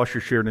Paul Washer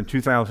shared in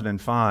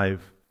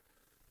 2005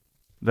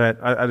 that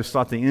I just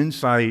thought the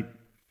insight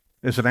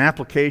as an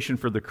application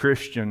for the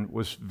Christian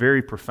was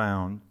very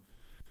profound.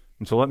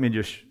 And so let me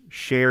just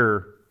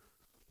share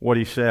what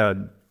he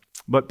said.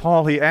 But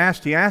Paul, he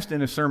asked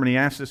in his sermon, he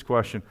asked this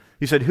question.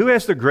 He said, who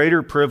has the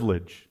greater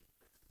privilege?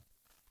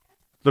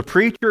 The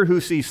preacher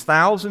who sees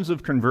thousands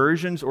of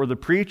conversions, or the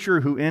preacher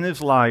who in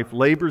his life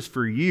labors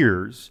for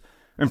years,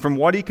 and from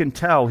what he can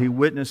tell, he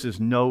witnesses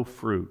no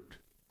fruit?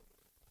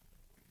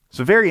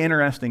 It's a very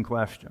interesting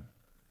question.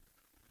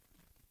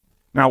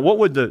 Now, what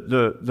would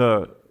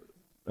the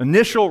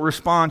initial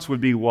response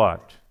would be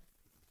what?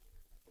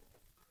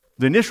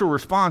 The initial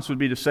response would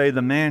be to say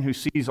the man who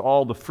sees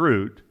all the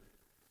fruit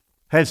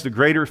has the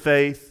greater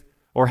faith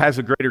or has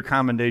a greater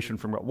commendation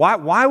from God.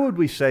 Why would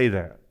we say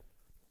that?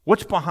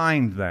 What's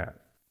behind that?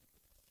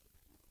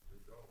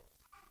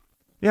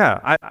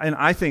 Yeah,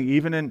 I think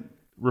even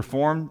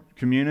Reformed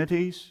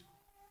communities,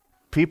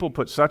 people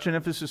put such an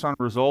emphasis on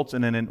results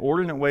in an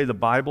inordinate way the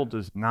Bible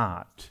does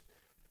not.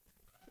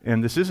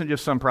 And this isn't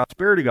just some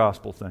prosperity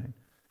gospel thing.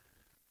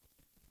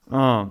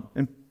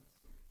 And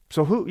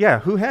so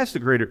who has the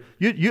greater?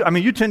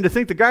 You tend to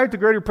think the guy with the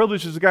greater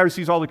privilege is the guy who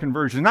sees all the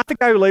conversions, not the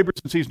guy who labors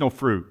and sees no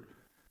fruit.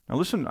 Now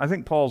listen, I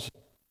think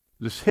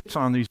this hits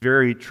on these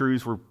very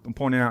truths we're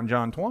pointing out in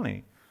John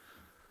 20.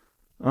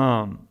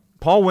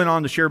 Paul went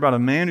on to share about a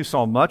man who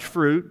saw much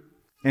fruit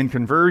and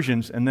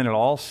conversions, and then it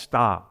all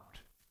stopped.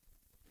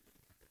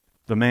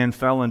 The man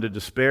fell into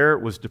despair,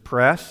 was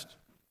depressed.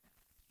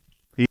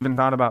 He even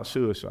thought about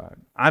suicide.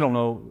 I don't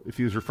know if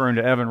he was referring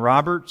to Evan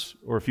Roberts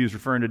or if he was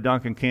referring to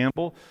Duncan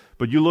Campbell,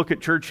 but you look at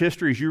church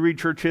history, as you read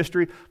church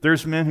history,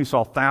 there's men who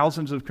saw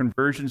thousands of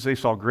conversions, they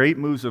saw great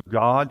moves of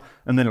God,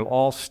 and then it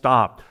all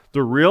stopped.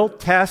 The real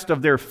test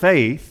of their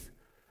faith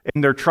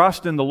and their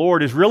trust in the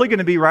Lord is really going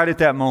to be right at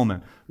that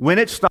moment. When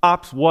it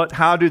stops,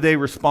 how do they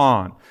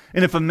respond?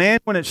 And if a man,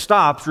 when it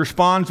stops,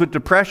 responds with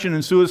depression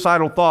and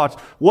suicidal thoughts,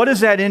 what does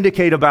that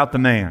indicate about the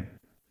man?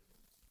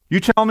 You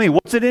tell me,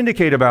 what's it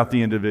indicate about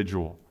the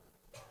individual?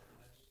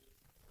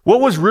 What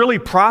was really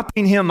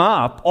propping him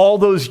up all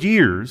those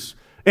years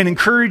and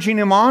encouraging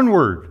him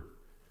onward?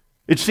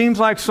 It seems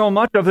like so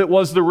much of it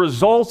was the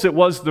results, it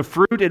was the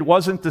fruit, it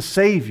wasn't the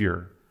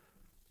Savior.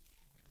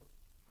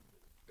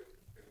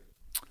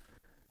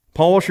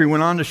 Paul Washer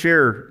went on to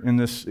share in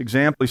this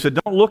example, he said,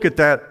 don't look at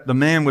the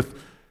man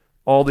with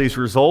all these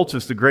results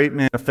as the great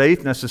man of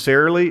faith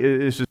necessarily,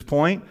 is his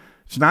point.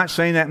 It's not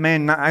saying that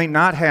man might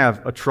not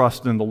have a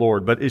trust in the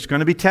Lord, but it's going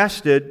to be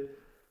tested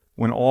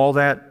when all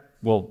that,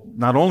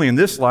 not only in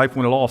this life,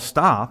 when it all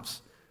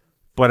stops,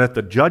 but at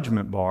the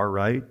judgment bar,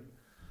 right?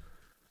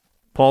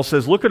 Paul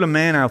says, look at a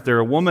man out there,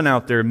 a woman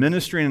out there,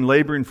 ministering and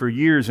laboring for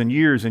years and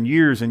years and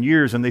years and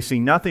years, and they see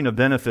nothing of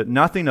benefit,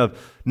 nothing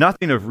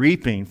of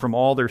reaping from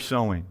all their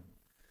sowing.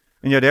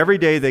 And yet every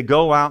day they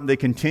go out and they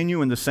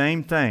continue in the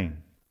same thing.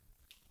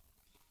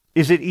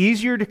 Is it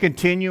easier to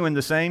continue in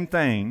the same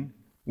thing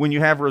when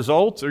you have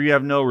results or you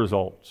have no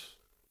results?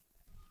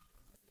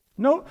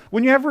 No,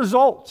 when you have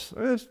results.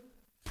 It's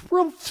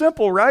real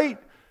simple, right?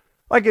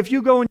 Like if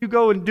you go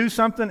and do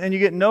something and you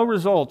get no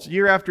results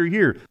year after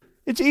year,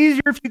 it's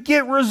easier if you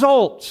get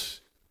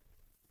results.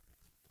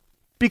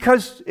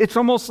 Because it's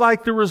almost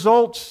like the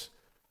results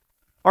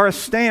are a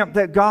stamp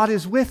that God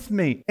is with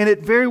me. And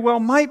it very well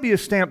might be a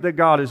stamp that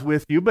God is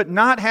with you, but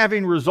not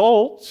having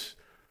results,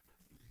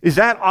 is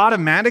that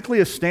automatically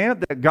a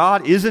stamp that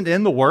God isn't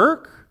in the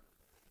work?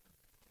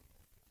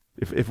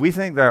 If we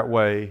think that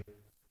way,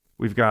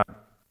 we've got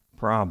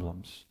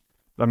problems.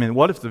 I mean,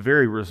 what if the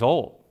very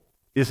result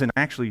isn't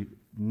actually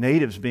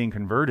natives being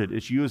converted?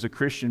 It's you as a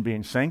Christian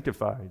being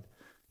sanctified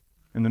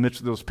in the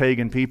midst of those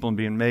pagan people and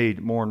being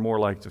made more and more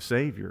like the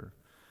Savior.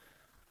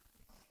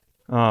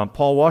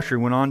 Paul Washer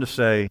went on to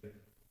say,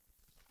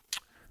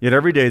 yet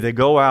every day they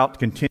go out,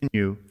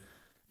 continue.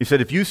 He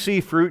said, if you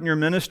see fruit in your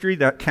ministry,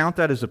 count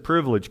that as a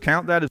privilege.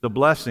 Count that as a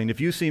blessing.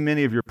 If you see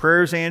many of your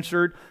prayers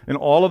answered and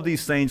all of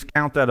these things,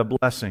 count that a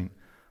blessing.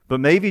 But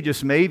maybe,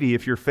 just maybe,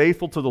 if you're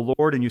faithful to the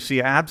Lord and you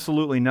see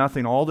absolutely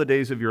nothing all the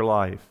days of your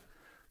life,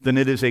 then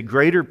it is a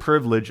greater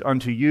privilege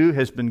unto you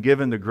has been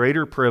given the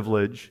greater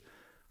privilege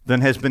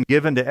than has been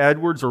given to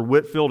Edwards or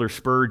Whitefield or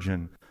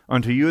Spurgeon.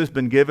 Unto you has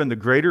been given the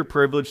greater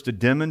privilege to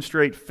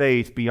demonstrate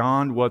faith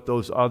beyond what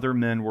those other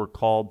men were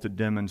called to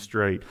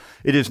demonstrate.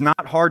 It is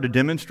not hard to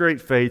demonstrate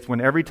faith when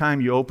every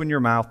time you open your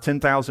mouth,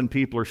 10,000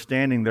 people are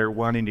standing there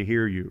wanting to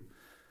hear you.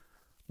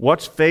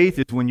 What's faith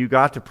is when you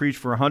got to preach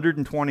for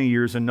 120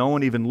 years and no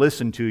one even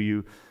listened to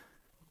you,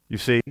 you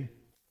see?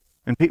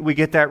 And we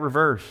get that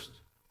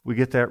reversed. We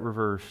get that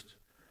reversed.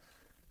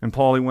 And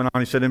Paul, he went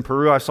on, he said, in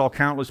Peru I saw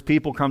countless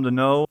people come to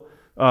know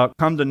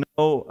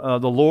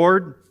the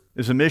Lord.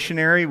 As a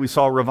missionary, we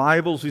saw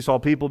revivals, we saw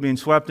people being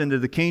swept into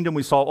the kingdom,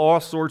 we saw all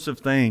sorts of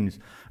things.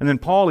 And then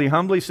Paul, he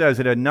humbly says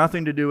it had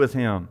nothing to do with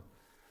him.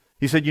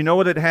 He said, you know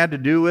what it had to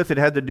do with? It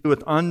had to do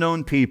with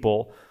unknown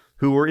people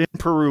who were in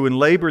Peru and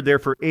labored there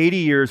for 80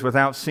 years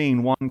without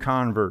seeing one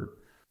convert.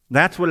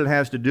 That's what it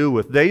has to do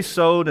with. They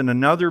sowed and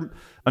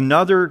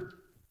another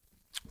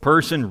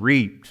person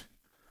reaped.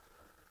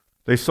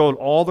 They sowed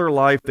all their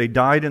life, they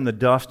died in the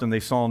dust, and they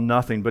saw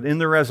nothing. But in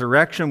the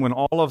resurrection, when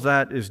all of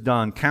that is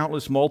done,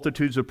 countless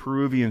multitudes of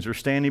Peruvians are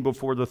standing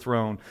before the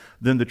throne.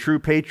 Then the true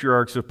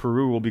patriarchs of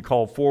Peru will be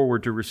called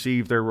forward to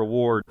receive their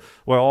reward,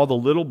 while all the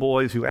little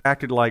boys who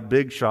acted like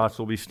big shots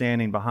will be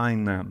standing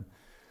behind them.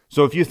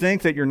 So if you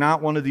think that you're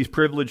not one of these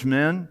privileged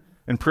men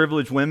and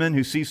privileged women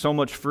who see so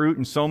much fruit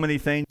and so many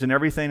things and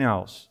everything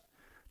else,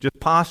 just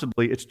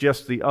possibly it's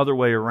just the other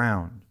way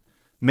around.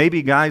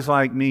 Maybe guys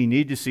like me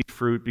need to see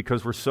fruit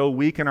because we're so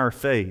weak in our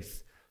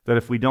faith that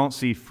if we don't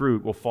see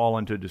fruit, we'll fall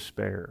into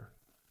despair.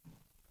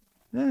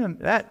 And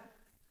that,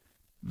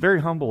 very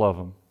humble of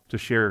them to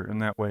share in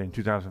that way in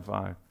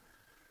 2005.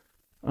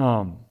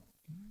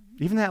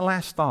 Even that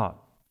last thought.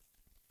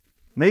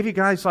 Maybe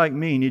guys like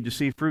me need to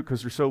see fruit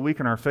because we're so weak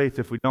in our faith.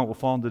 If we don't, we'll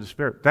fall into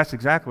despair. That's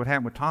exactly what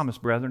happened with Thomas,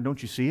 brethren.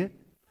 Don't you see it?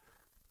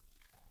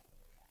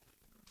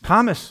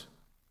 Thomas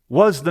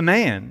was the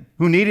man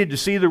who needed to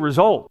see the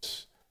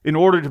results in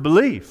order to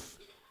believe.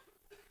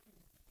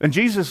 And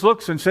Jesus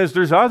looks and says,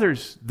 there's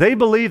others. They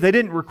believe, they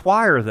didn't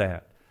require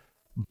that.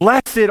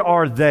 Blessed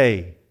are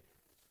they.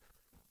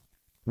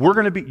 You're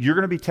going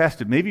to be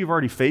tested. Maybe you're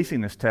already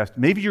facing this test.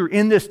 Maybe you're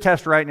in this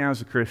test right now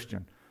as a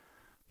Christian.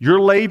 You're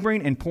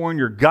laboring and pouring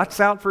your guts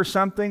out for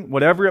something,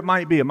 whatever it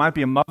might be. It might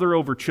be a mother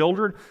over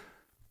children.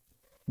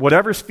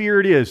 Whatever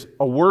sphere it is,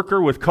 a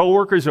worker with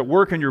coworkers at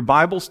work in your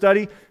Bible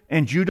study,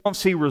 and you don't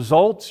see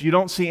results, you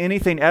don't see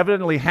anything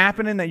evidently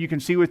happening that you can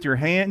see with your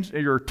hands,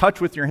 or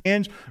touch with your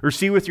hands, or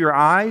see with your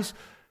eyes.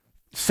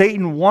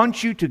 Satan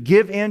wants you to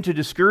give in to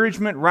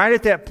discouragement right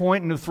at that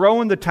point and to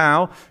throw in the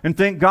towel and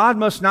think God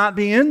must not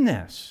be in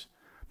this.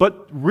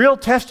 But real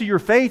test of your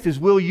faith is,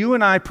 will you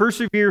and I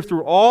persevere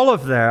through all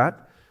of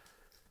that,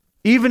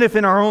 even if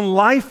in our own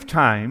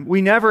lifetime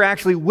we never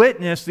actually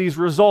witness these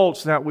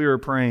results that we are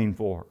praying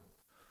for?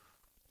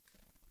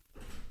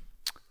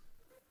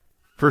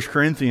 1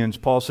 Corinthians,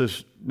 Paul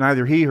says,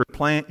 neither he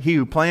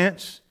who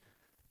plants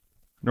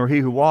nor he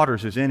who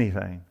waters is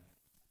anything.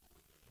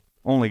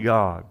 Only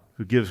God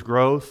who gives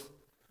growth,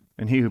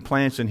 and he who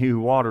plants and he who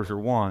waters are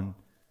one,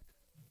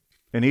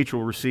 and each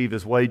will receive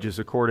his wages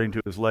according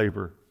to his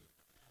labor.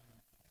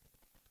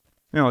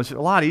 You know, it's a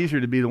lot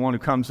easier to be the one who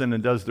comes in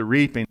and does the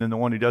reaping than the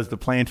one who does the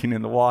planting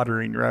and the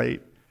watering,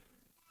 right?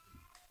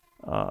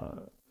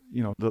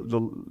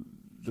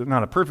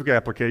 Not a perfect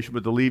application,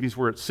 but the Levies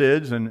were at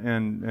Sid's,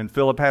 and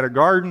Philip had a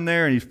garden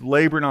there, and he's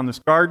laboring on this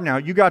garden. Now,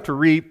 you got to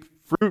reap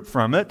fruit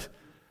from it,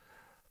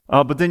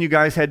 but then you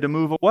guys had to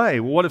move away.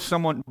 Well, what if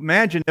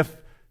imagine if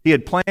he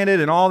had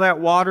planted and all that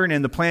watering,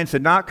 and the plants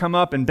had not come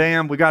up, and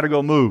bam, we got to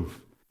go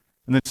move.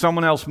 And then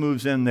someone else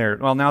moves in there.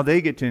 Well, now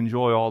they get to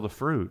enjoy all the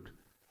fruit.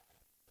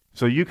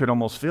 So you could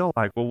almost feel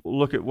like, well,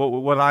 look at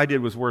what I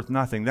did was worth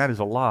nothing. That is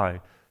a lie.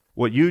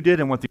 What you did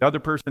and what the other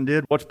person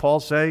did, what's Paul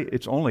say?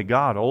 It's only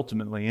God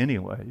ultimately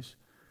anyways.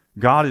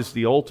 God is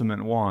the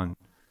ultimate one.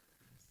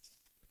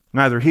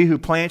 Neither he who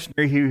plants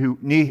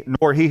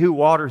nor he who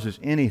waters is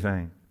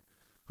anything.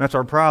 That's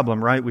our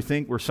problem, right? We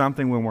think we're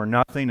something when we're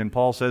nothing, and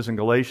Paul says in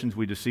Galatians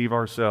we deceive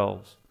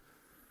ourselves.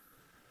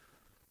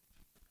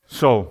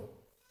 So,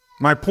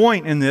 my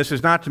point in this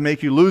is not to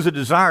make you lose a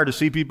desire to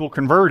see people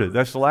converted.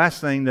 That's the last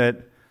thing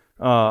that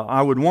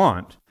I would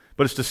want.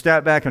 But it's to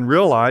step back and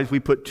realize we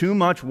put too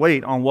much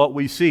weight on what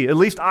we see. At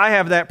least I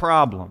have that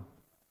problem.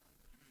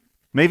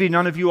 Maybe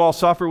none of you all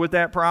suffer with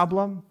that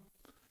problem.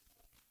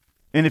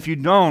 And if you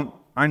don't,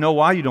 I know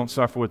why you don't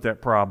suffer with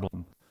that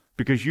problem.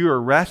 Because you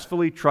are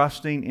restfully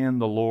trusting in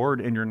the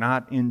Lord and you're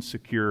not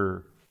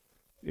insecure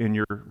in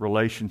your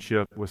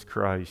relationship with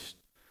Christ.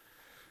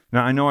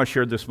 Now, I know I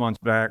shared this months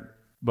back,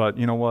 but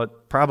you know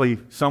what? Probably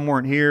some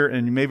weren't here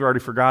and you maybe already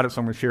forgot it, so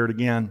I'm going to share it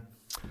again.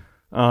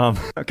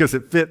 Because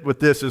it fit with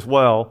this as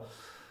well.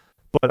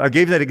 But I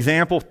gave that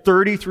example.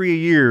 33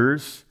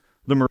 years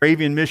the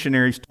Moravian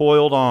missionaries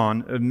toiled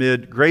on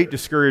amid great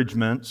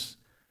discouragements,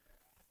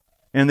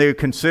 and they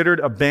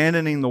considered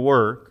abandoning the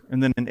work.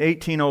 And then in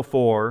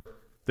 1804,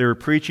 they were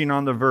preaching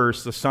on the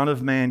verse, the Son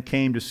of Man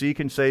came to seek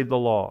and save the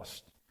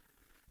lost.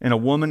 And a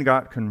woman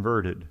got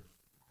converted.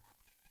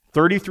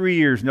 33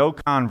 years, no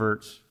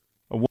converts.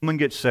 A woman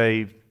gets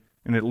saved,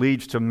 and it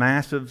leads to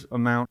massive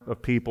amount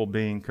of people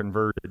being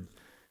converted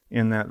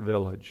in that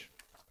village.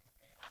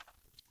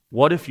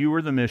 What if you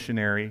were the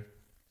missionary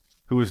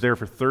who was there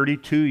for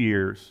 32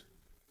 years?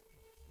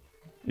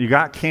 You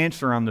got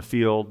cancer on the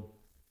field,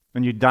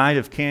 and you died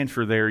of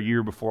cancer there a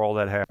year before all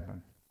that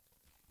happened.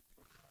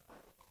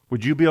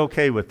 Would you be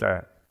okay with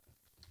that?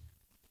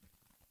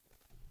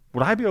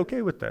 Would I be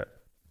okay with that?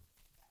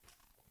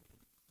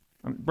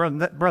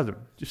 Brother,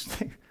 just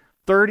think,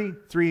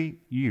 33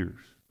 years.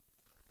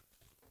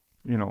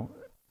 You know,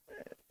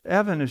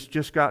 Evan has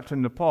just got to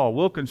Nepal.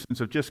 Wilkinsons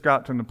have just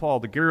got to Nepal.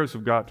 The Garrows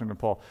have got to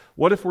Nepal.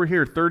 What if we're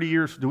here 30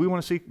 years? Do we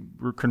want to see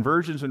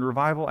conversions and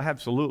revival?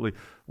 Absolutely.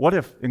 What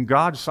if, in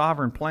God's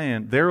sovereign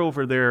plan, they're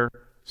over there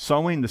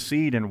sowing the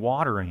seed and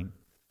watering,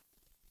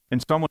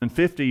 and someone in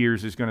 50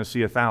 years is going to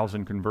see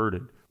 1,000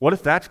 converted? What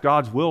if that's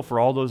God's will for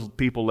all those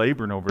people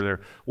laboring over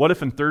there? What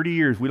if in 30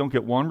 years we don't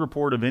get one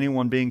report of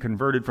anyone being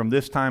converted from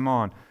this time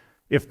on?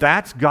 If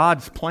that's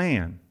God's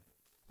plan,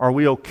 are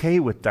we okay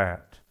with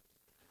that?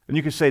 And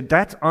you can say,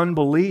 that's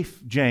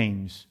unbelief,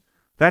 James.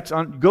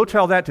 Go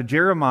tell that to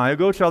Jeremiah.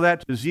 Go tell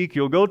that to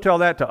Ezekiel. Go tell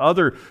that to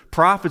other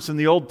prophets in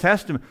the Old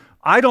Testament.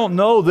 I don't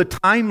know the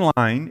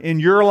timeline in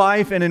your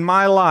life and in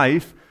my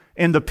life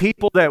and the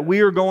people that we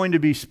are going to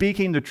be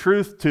speaking the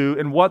truth to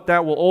and what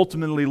that will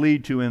ultimately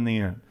lead to in the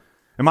end.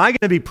 Am I going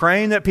to be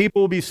praying that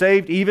people will be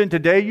saved even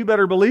today? You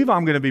better believe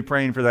I'm going to be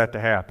praying for that to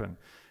happen.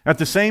 At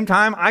the same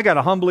time, I got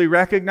to humbly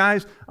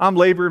recognize I'm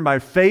laboring by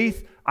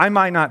faith. I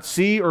might not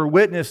see or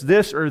witness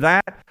this or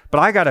that, but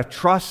I got to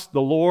trust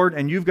the Lord,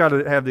 and you've got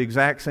to have the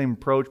exact same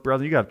approach,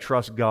 brother. You got to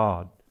trust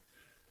God.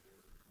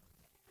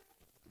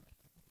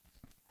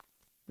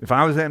 If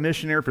I was that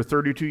missionary for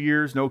 32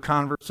 years, no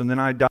converts, and then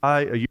I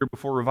die a year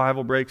before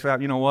revival breaks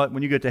out, you know what?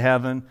 When you get to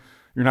heaven,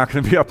 you're not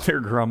going to be up there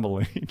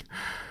grumbling.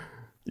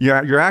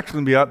 You're actually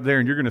going to be up there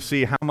and you're going to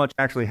see how much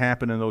actually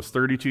happened in those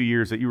 32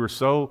 years that you were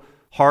so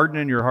hardened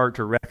in your heart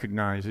to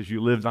recognize as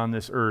you lived on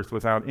this earth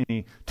without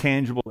any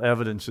tangible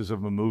evidences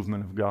of a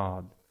movement of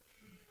God.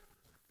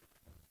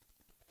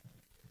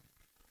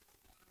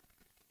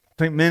 I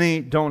think many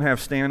don't have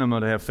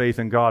stamina to have faith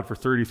in God for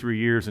 33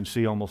 years and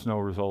see almost no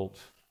results.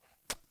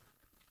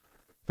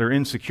 They're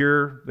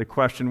insecure. They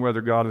question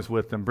whether God is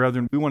with them.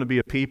 Brethren, we want to be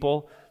a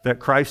people that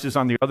Christ is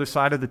on the other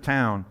side of the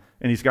town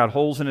and He's got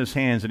holes in His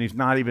hands and He's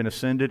not even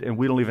ascended and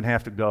we don't even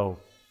have to go.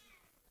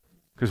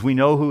 Because we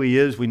know who He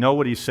is, we know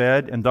what He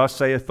said, and thus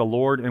saith the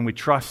Lord, and we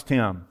trust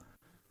Him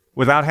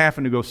without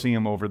having to go see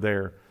Him over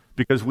there.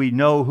 Because we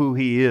know who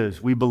He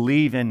is. We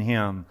believe in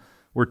Him.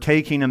 We're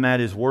taking Him at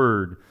His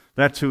word.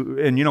 That's who,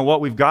 and you know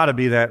what? We've got to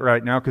be that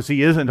right now because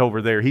He isn't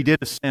over there. He did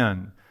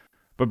ascend.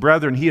 But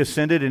brethren, He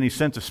ascended and He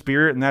sent the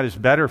Spirit, and that is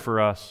better for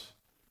us.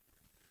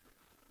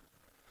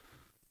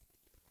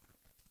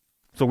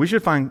 So we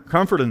should find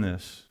comfort in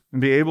this and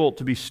be able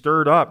to be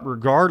stirred up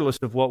regardless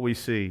of what we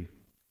see.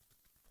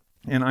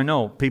 And I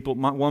know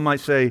one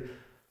might say,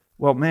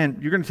 well, man,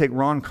 you're going to take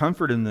wrong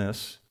comfort in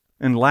this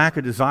and lack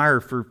a desire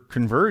for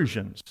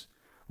conversions.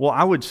 Well,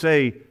 I would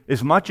say,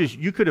 as much as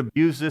you could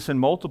abuse this in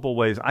multiple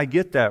ways, I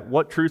get that.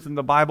 What truth in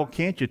the Bible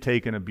can't you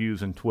take and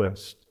abuse and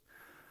twist?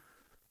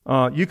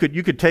 You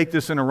could take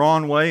this in a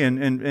wrong way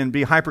and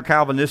be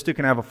hyper-Calvinistic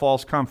and have a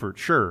false comfort,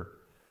 sure.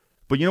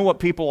 But you know what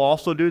people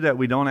also do that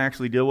we don't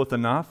actually deal with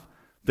enough?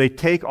 They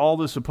take all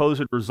the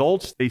supposed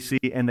results they see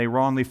and they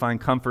wrongly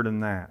find comfort in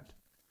that.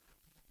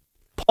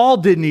 Paul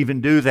didn't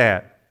even do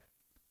that.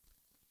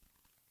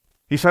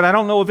 He said, I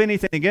don't know of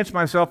anything against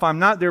myself. I'm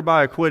not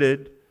thereby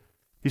acquitted.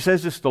 He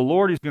says it's the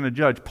Lord who's going to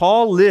judge.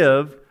 Paul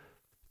lived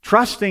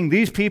trusting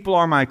these people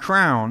are my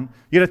crown,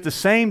 yet at the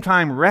same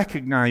time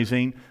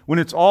recognizing when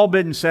it's all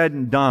been said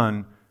and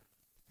done,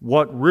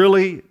 what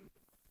really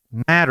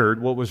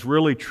mattered, what was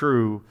really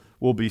true,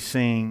 will be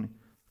seen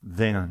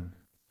then.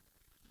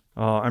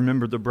 I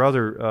remember the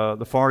brother,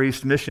 the Far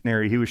East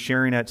missionary, he was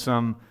sharing at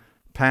some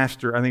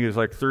pastor, I think it was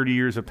like 30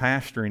 years of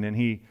pastoring, and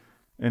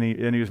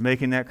he was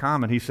making that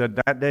comment. He said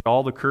that day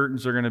all the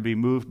curtains are going to be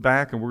moved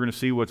back and we're going to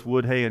see what's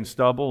wood, hay, and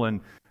stubble.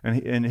 And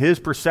his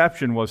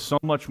perception was so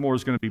much more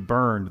is going to be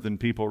burned than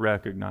people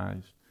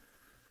recognize.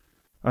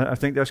 I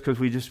think that's because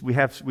we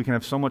can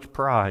have so much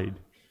pride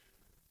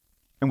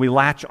and we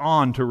latch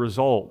on to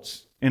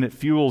results and it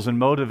fuels and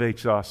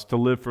motivates us to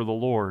live for the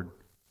Lord.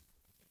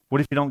 What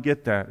if you don't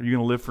get that? Are you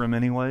going to live for Him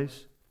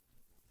anyways?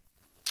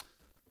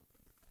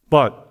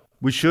 But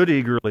we should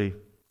eagerly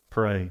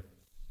pray.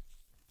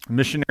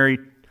 Missionary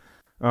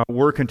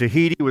work in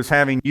Tahiti was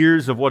having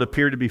years of what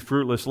appeared to be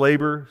fruitless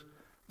labor.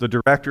 The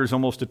director is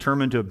almost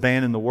determined to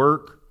abandon the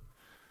work.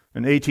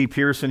 And A.T.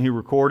 Pearson, he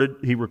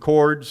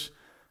records,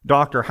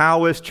 Dr.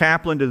 Howes,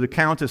 chaplain to the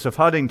Countess of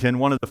Huntington,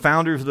 one of the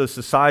founders of the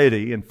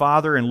society and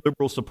father and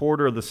liberal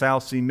supporter of the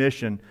South Sea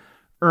Mission,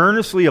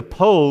 earnestly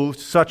opposed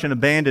such an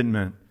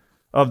abandonment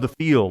of the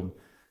field.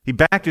 He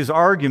backed his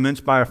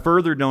arguments by a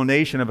further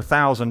donation of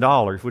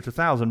 $1,000, which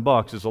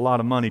 $1,000 is a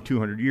lot of money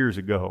 200 years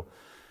ago.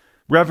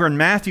 Reverend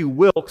Matthew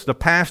Wilkes, the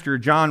pastor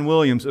of John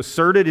Williams,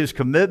 asserted his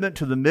commitment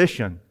to the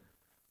mission,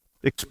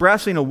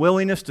 expressing a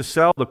willingness to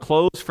sell the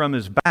clothes from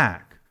his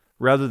back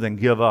rather than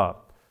give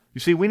up. You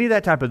see, we need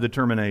that type of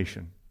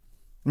determination.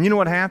 And you know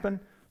what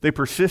happened? They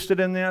persisted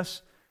in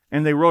this,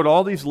 and they wrote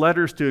all these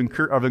letters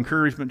of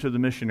encouragement to the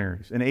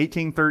missionaries. In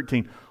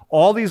 1813,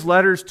 all these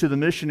letters to the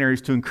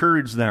missionaries to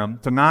encourage them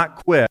to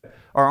not quit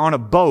are on a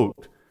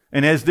boat.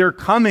 And as they're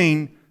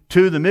coming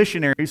to the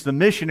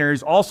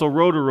missionaries also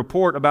wrote a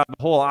report about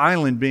the whole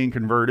island being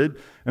converted,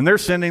 and they're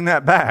sending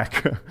that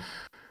back.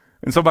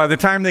 And so by the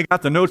time they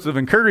got the notes of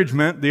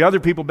encouragement, the other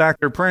people back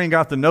there praying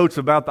got the notes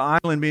about the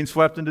island being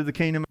swept into the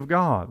kingdom of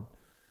God.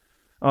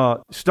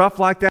 Stuff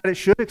like that, it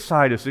should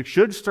excite us. It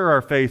should stir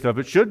our faith up.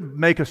 It should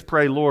make us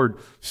pray, Lord,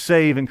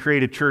 save and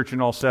create a church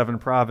in all 7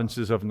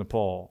 provinces of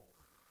Nepal.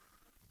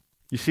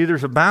 You see,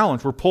 there's a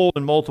balance. We're pulled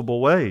in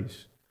multiple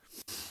ways.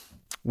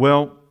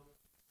 Well,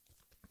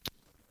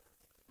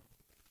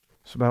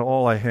 that's about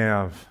all I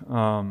have.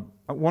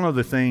 One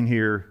other thing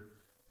here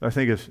that I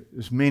think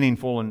is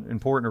meaningful and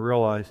important to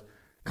realize.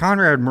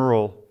 Conrad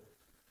Murrell,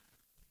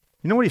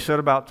 you know what he said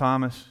about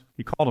Thomas?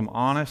 He called him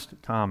Honest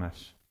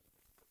Thomas.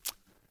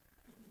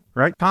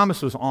 Right?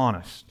 Thomas was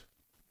honest.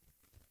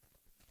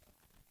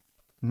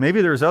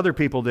 Maybe there's other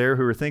people there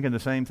who are thinking the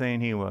same thing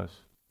he was.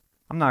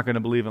 I'm not going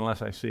to believe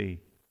unless I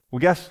see. Well,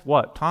 guess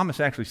what? Thomas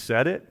actually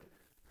said it.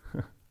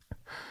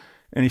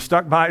 And he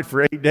stuck by it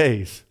for 8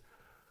 days.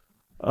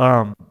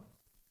 And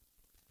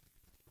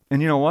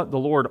you know what? The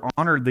Lord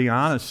honored the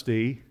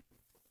honesty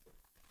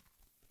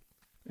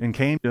and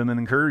came to him and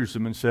encouraged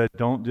him and said,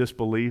 don't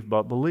disbelieve,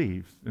 but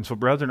believe. And so,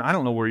 brethren, I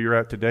don't know where you're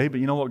at today, but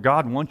you know what?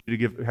 God wants you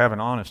to have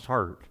an honest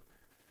heart.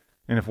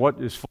 And if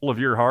what is full of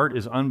your heart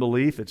is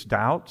unbelief, it's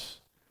doubts,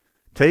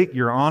 take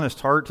your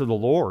honest heart to the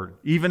Lord.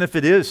 Even if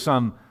it is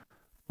some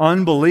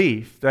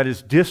unbelief that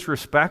is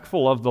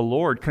disrespectful of the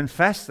Lord,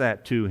 confess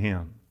that to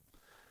Him.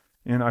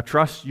 And I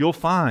trust you'll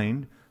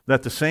find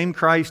that the same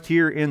Christ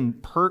here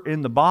in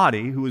the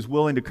body, who is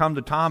willing to come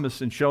to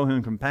Thomas and show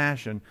him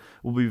compassion,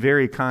 will be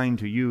very kind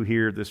to you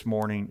here this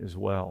morning as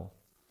well.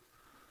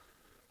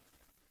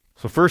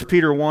 So 1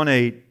 Peter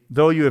 1:8,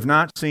 though you have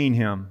not seen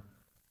him,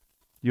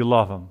 you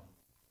love him.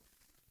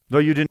 Though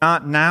you do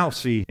not now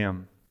see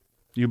him,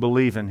 you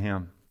believe in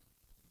him.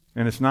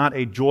 And it's not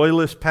a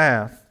joyless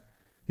path.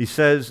 He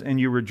says, and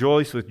you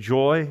rejoice with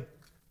joy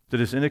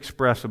that is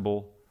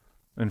inexpressible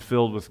and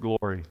filled with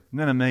glory. Isn't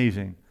that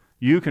amazing?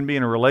 You can be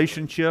in a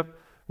relationship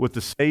with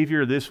the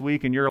Savior this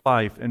week in your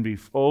life and be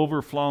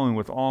overflowing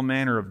with all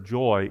manner of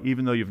joy,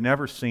 even though you've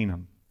never seen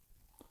him.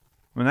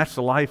 I mean, that's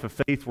the life of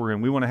faith we're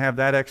in. We want to have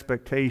that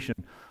expectation.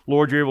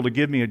 Lord, you're able to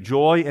give me a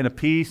joy and a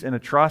peace and a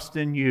trust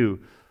in you,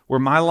 where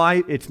my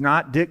life, it's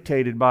not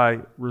dictated by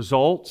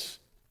results.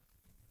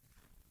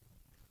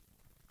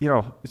 You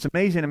know, it's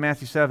amazing in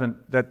Matthew 7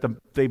 that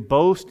they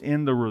boast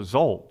in the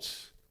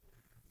results.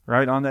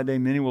 Right? On that day,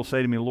 many will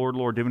say to me, Lord,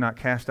 Lord, did we not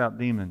cast out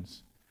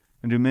demons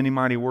and do many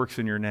mighty works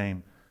in your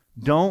name?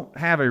 Don't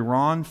have a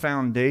wrong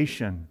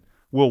foundation.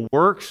 Will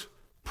works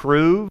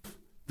prove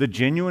the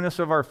genuineness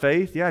of our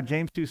faith? Yeah,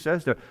 James 2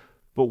 says that.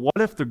 But what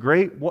if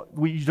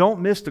we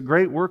don't miss the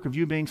great work of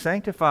you being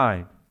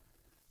sanctified?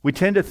 We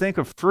tend to think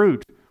of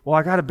fruit. Well,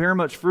 I got to bear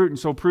much fruit and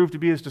so prove to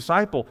be his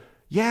disciple.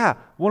 Yeah,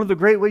 one of the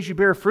great ways you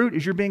bear fruit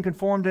is you're being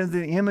conformed into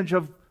the image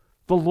of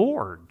the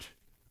Lord.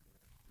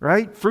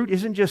 Right? Fruit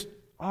isn't just,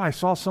 oh, I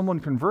saw someone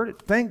converted.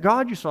 Thank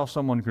God you saw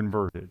someone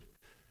converted.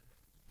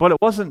 But it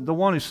wasn't the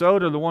one who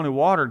sowed or the one who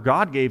watered.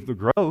 God gave the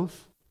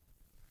growth.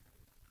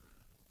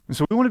 And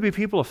so we want to be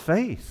people of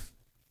faith,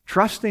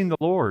 trusting the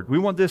Lord. We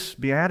want this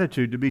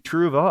beatitude to be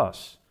true of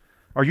us.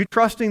 Are you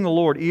trusting the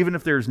Lord even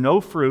if there's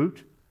no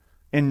fruit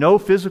and no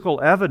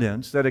physical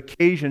evidence that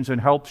occasions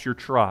and helps your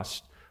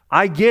trust?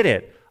 I get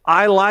it.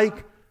 I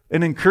like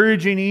an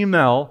encouraging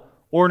email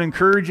or an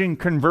encouraging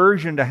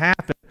conversion to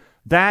happen.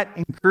 That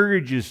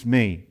encourages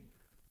me.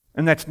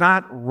 And that's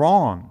not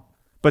wrong.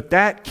 But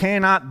that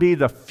cannot be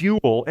the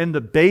fuel and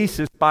the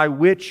basis by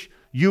which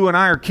you and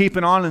I are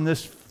keeping on in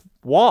this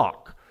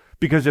walk.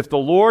 Because if the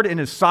Lord in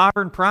His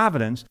sovereign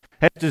providence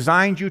has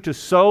designed you to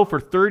sow for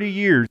 30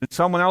 years and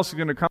someone else is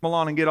going to come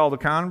along and get all the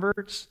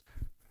converts,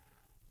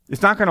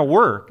 it's not going to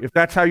work if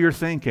that's how you're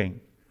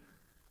thinking.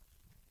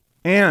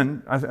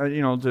 And,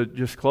 to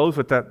just close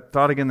with that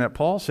thought again that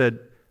Paul said,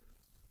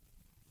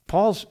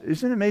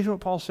 isn't it amazing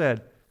what Paul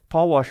said?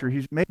 Paul Washer,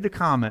 he's made the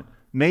comment,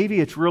 maybe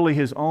it's really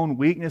his own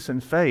weakness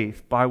and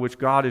faith by which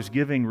God is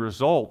giving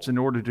results in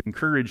order to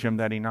encourage him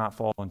that he not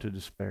fall into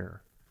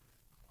despair.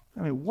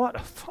 I mean, what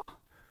a thought.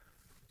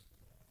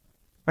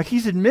 Like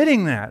he's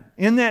admitting that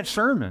in that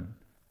sermon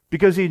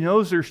because he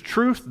knows there's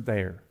truth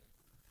there.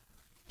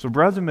 So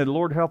brethren, may the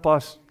Lord help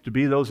us to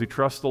be those who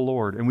trust the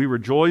Lord. And we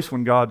rejoice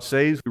when God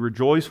saves. We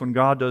rejoice when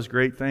God does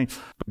great things.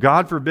 But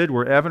God forbid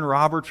we're Evan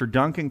Roberts or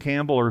Duncan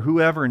Campbell or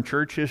whoever in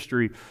church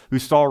history who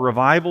saw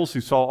revivals, who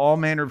saw all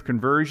manner of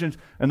conversions,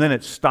 and then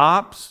it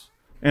stops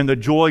and the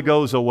joy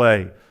goes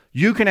away.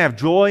 You can have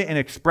joy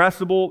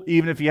inexpressible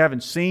even if you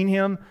haven't seen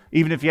Him,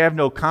 even if you have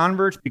no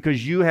converts,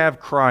 because you have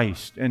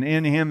Christ, and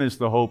in Him is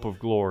the hope of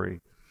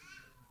glory.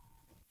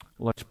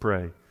 Let's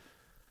pray.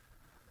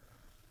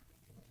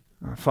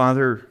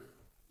 Father,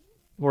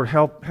 Lord,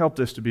 help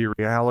this to be a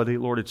reality.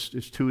 Lord,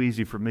 it's too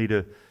easy for me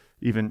to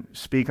even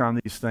speak on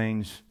these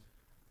things,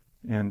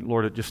 and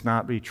Lord, it just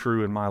not be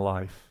true in my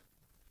life.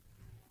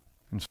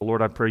 And so,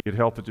 Lord, I pray You'd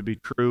help it to be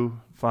true.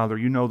 Father,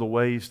 You know the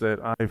ways that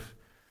I've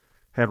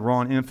had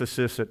wrong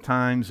emphasis at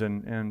times,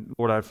 and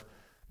Lord, I've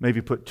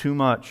maybe put too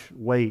much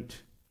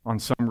weight on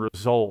some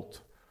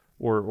result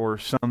or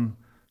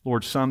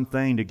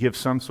something to give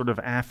some sort of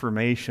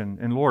affirmation.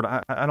 And Lord,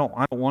 I don't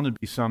want to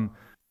be some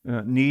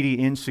needy,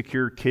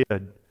 insecure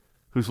kid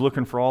who's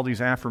looking for all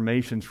these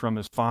affirmations from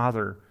his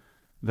father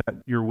that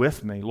You're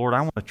with me. Lord,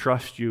 I want to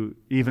trust You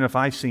even if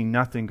I see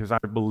nothing because I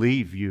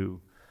believe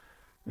You.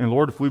 And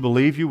Lord, if we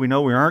believe You, we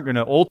know we aren't going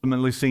to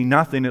ultimately see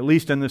nothing, at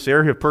least in this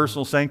area of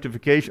personal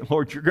sanctification.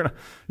 Lord, You're going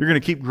to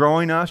keep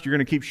growing us. You're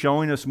going to keep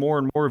showing us more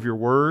and more of Your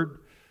Word.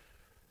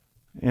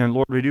 And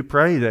Lord, we do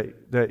pray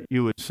that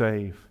You would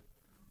save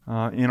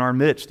in our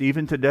midst,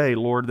 even today,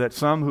 Lord, that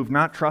some who've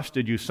not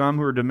trusted You, some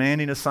who are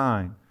demanding a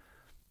sign.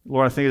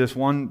 Lord, I think of this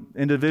one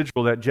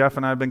individual that Jeff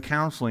and I have been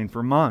counseling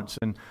for months,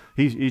 and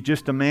he's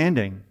just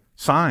demanding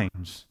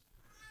signs.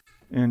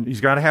 And he's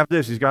got to have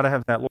this, he's got to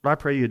have that. Lord, I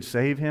pray You'd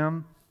save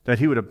him, that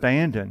he would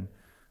abandon,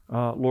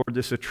 Lord,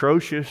 this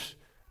atrocious,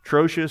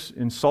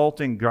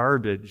 insulting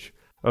garbage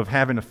of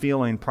having a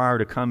feeling prior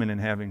to coming and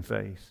having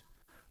faith.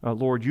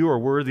 Lord, You are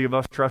worthy of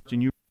us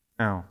trusting You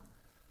now,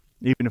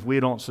 even if we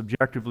don't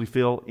subjectively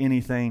feel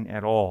anything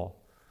at all.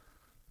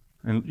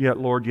 And yet,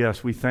 Lord,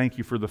 yes, we thank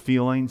You for the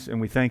feelings, and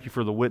we thank You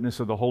for the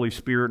witness of the Holy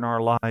Spirit in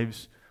our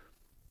lives.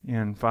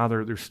 And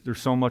Father,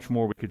 there's so much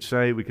more we could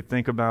say, we could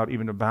think about,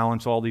 even to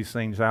balance all these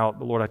things out.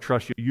 But Lord, I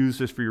trust You use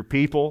this for Your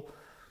people,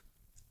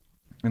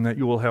 and that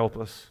You will help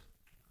us.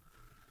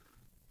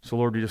 So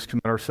Lord, we just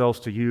commit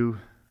ourselves to You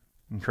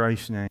in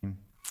Christ's name.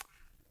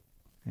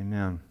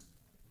 Amen.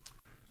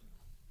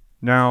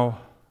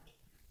 Now,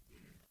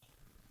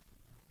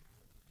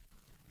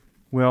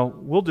 Well,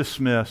 we'll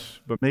dismiss,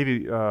 but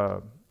maybe,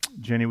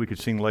 Jenny, we could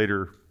sing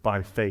later,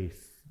 By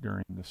Faith,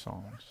 during the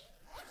Psalms.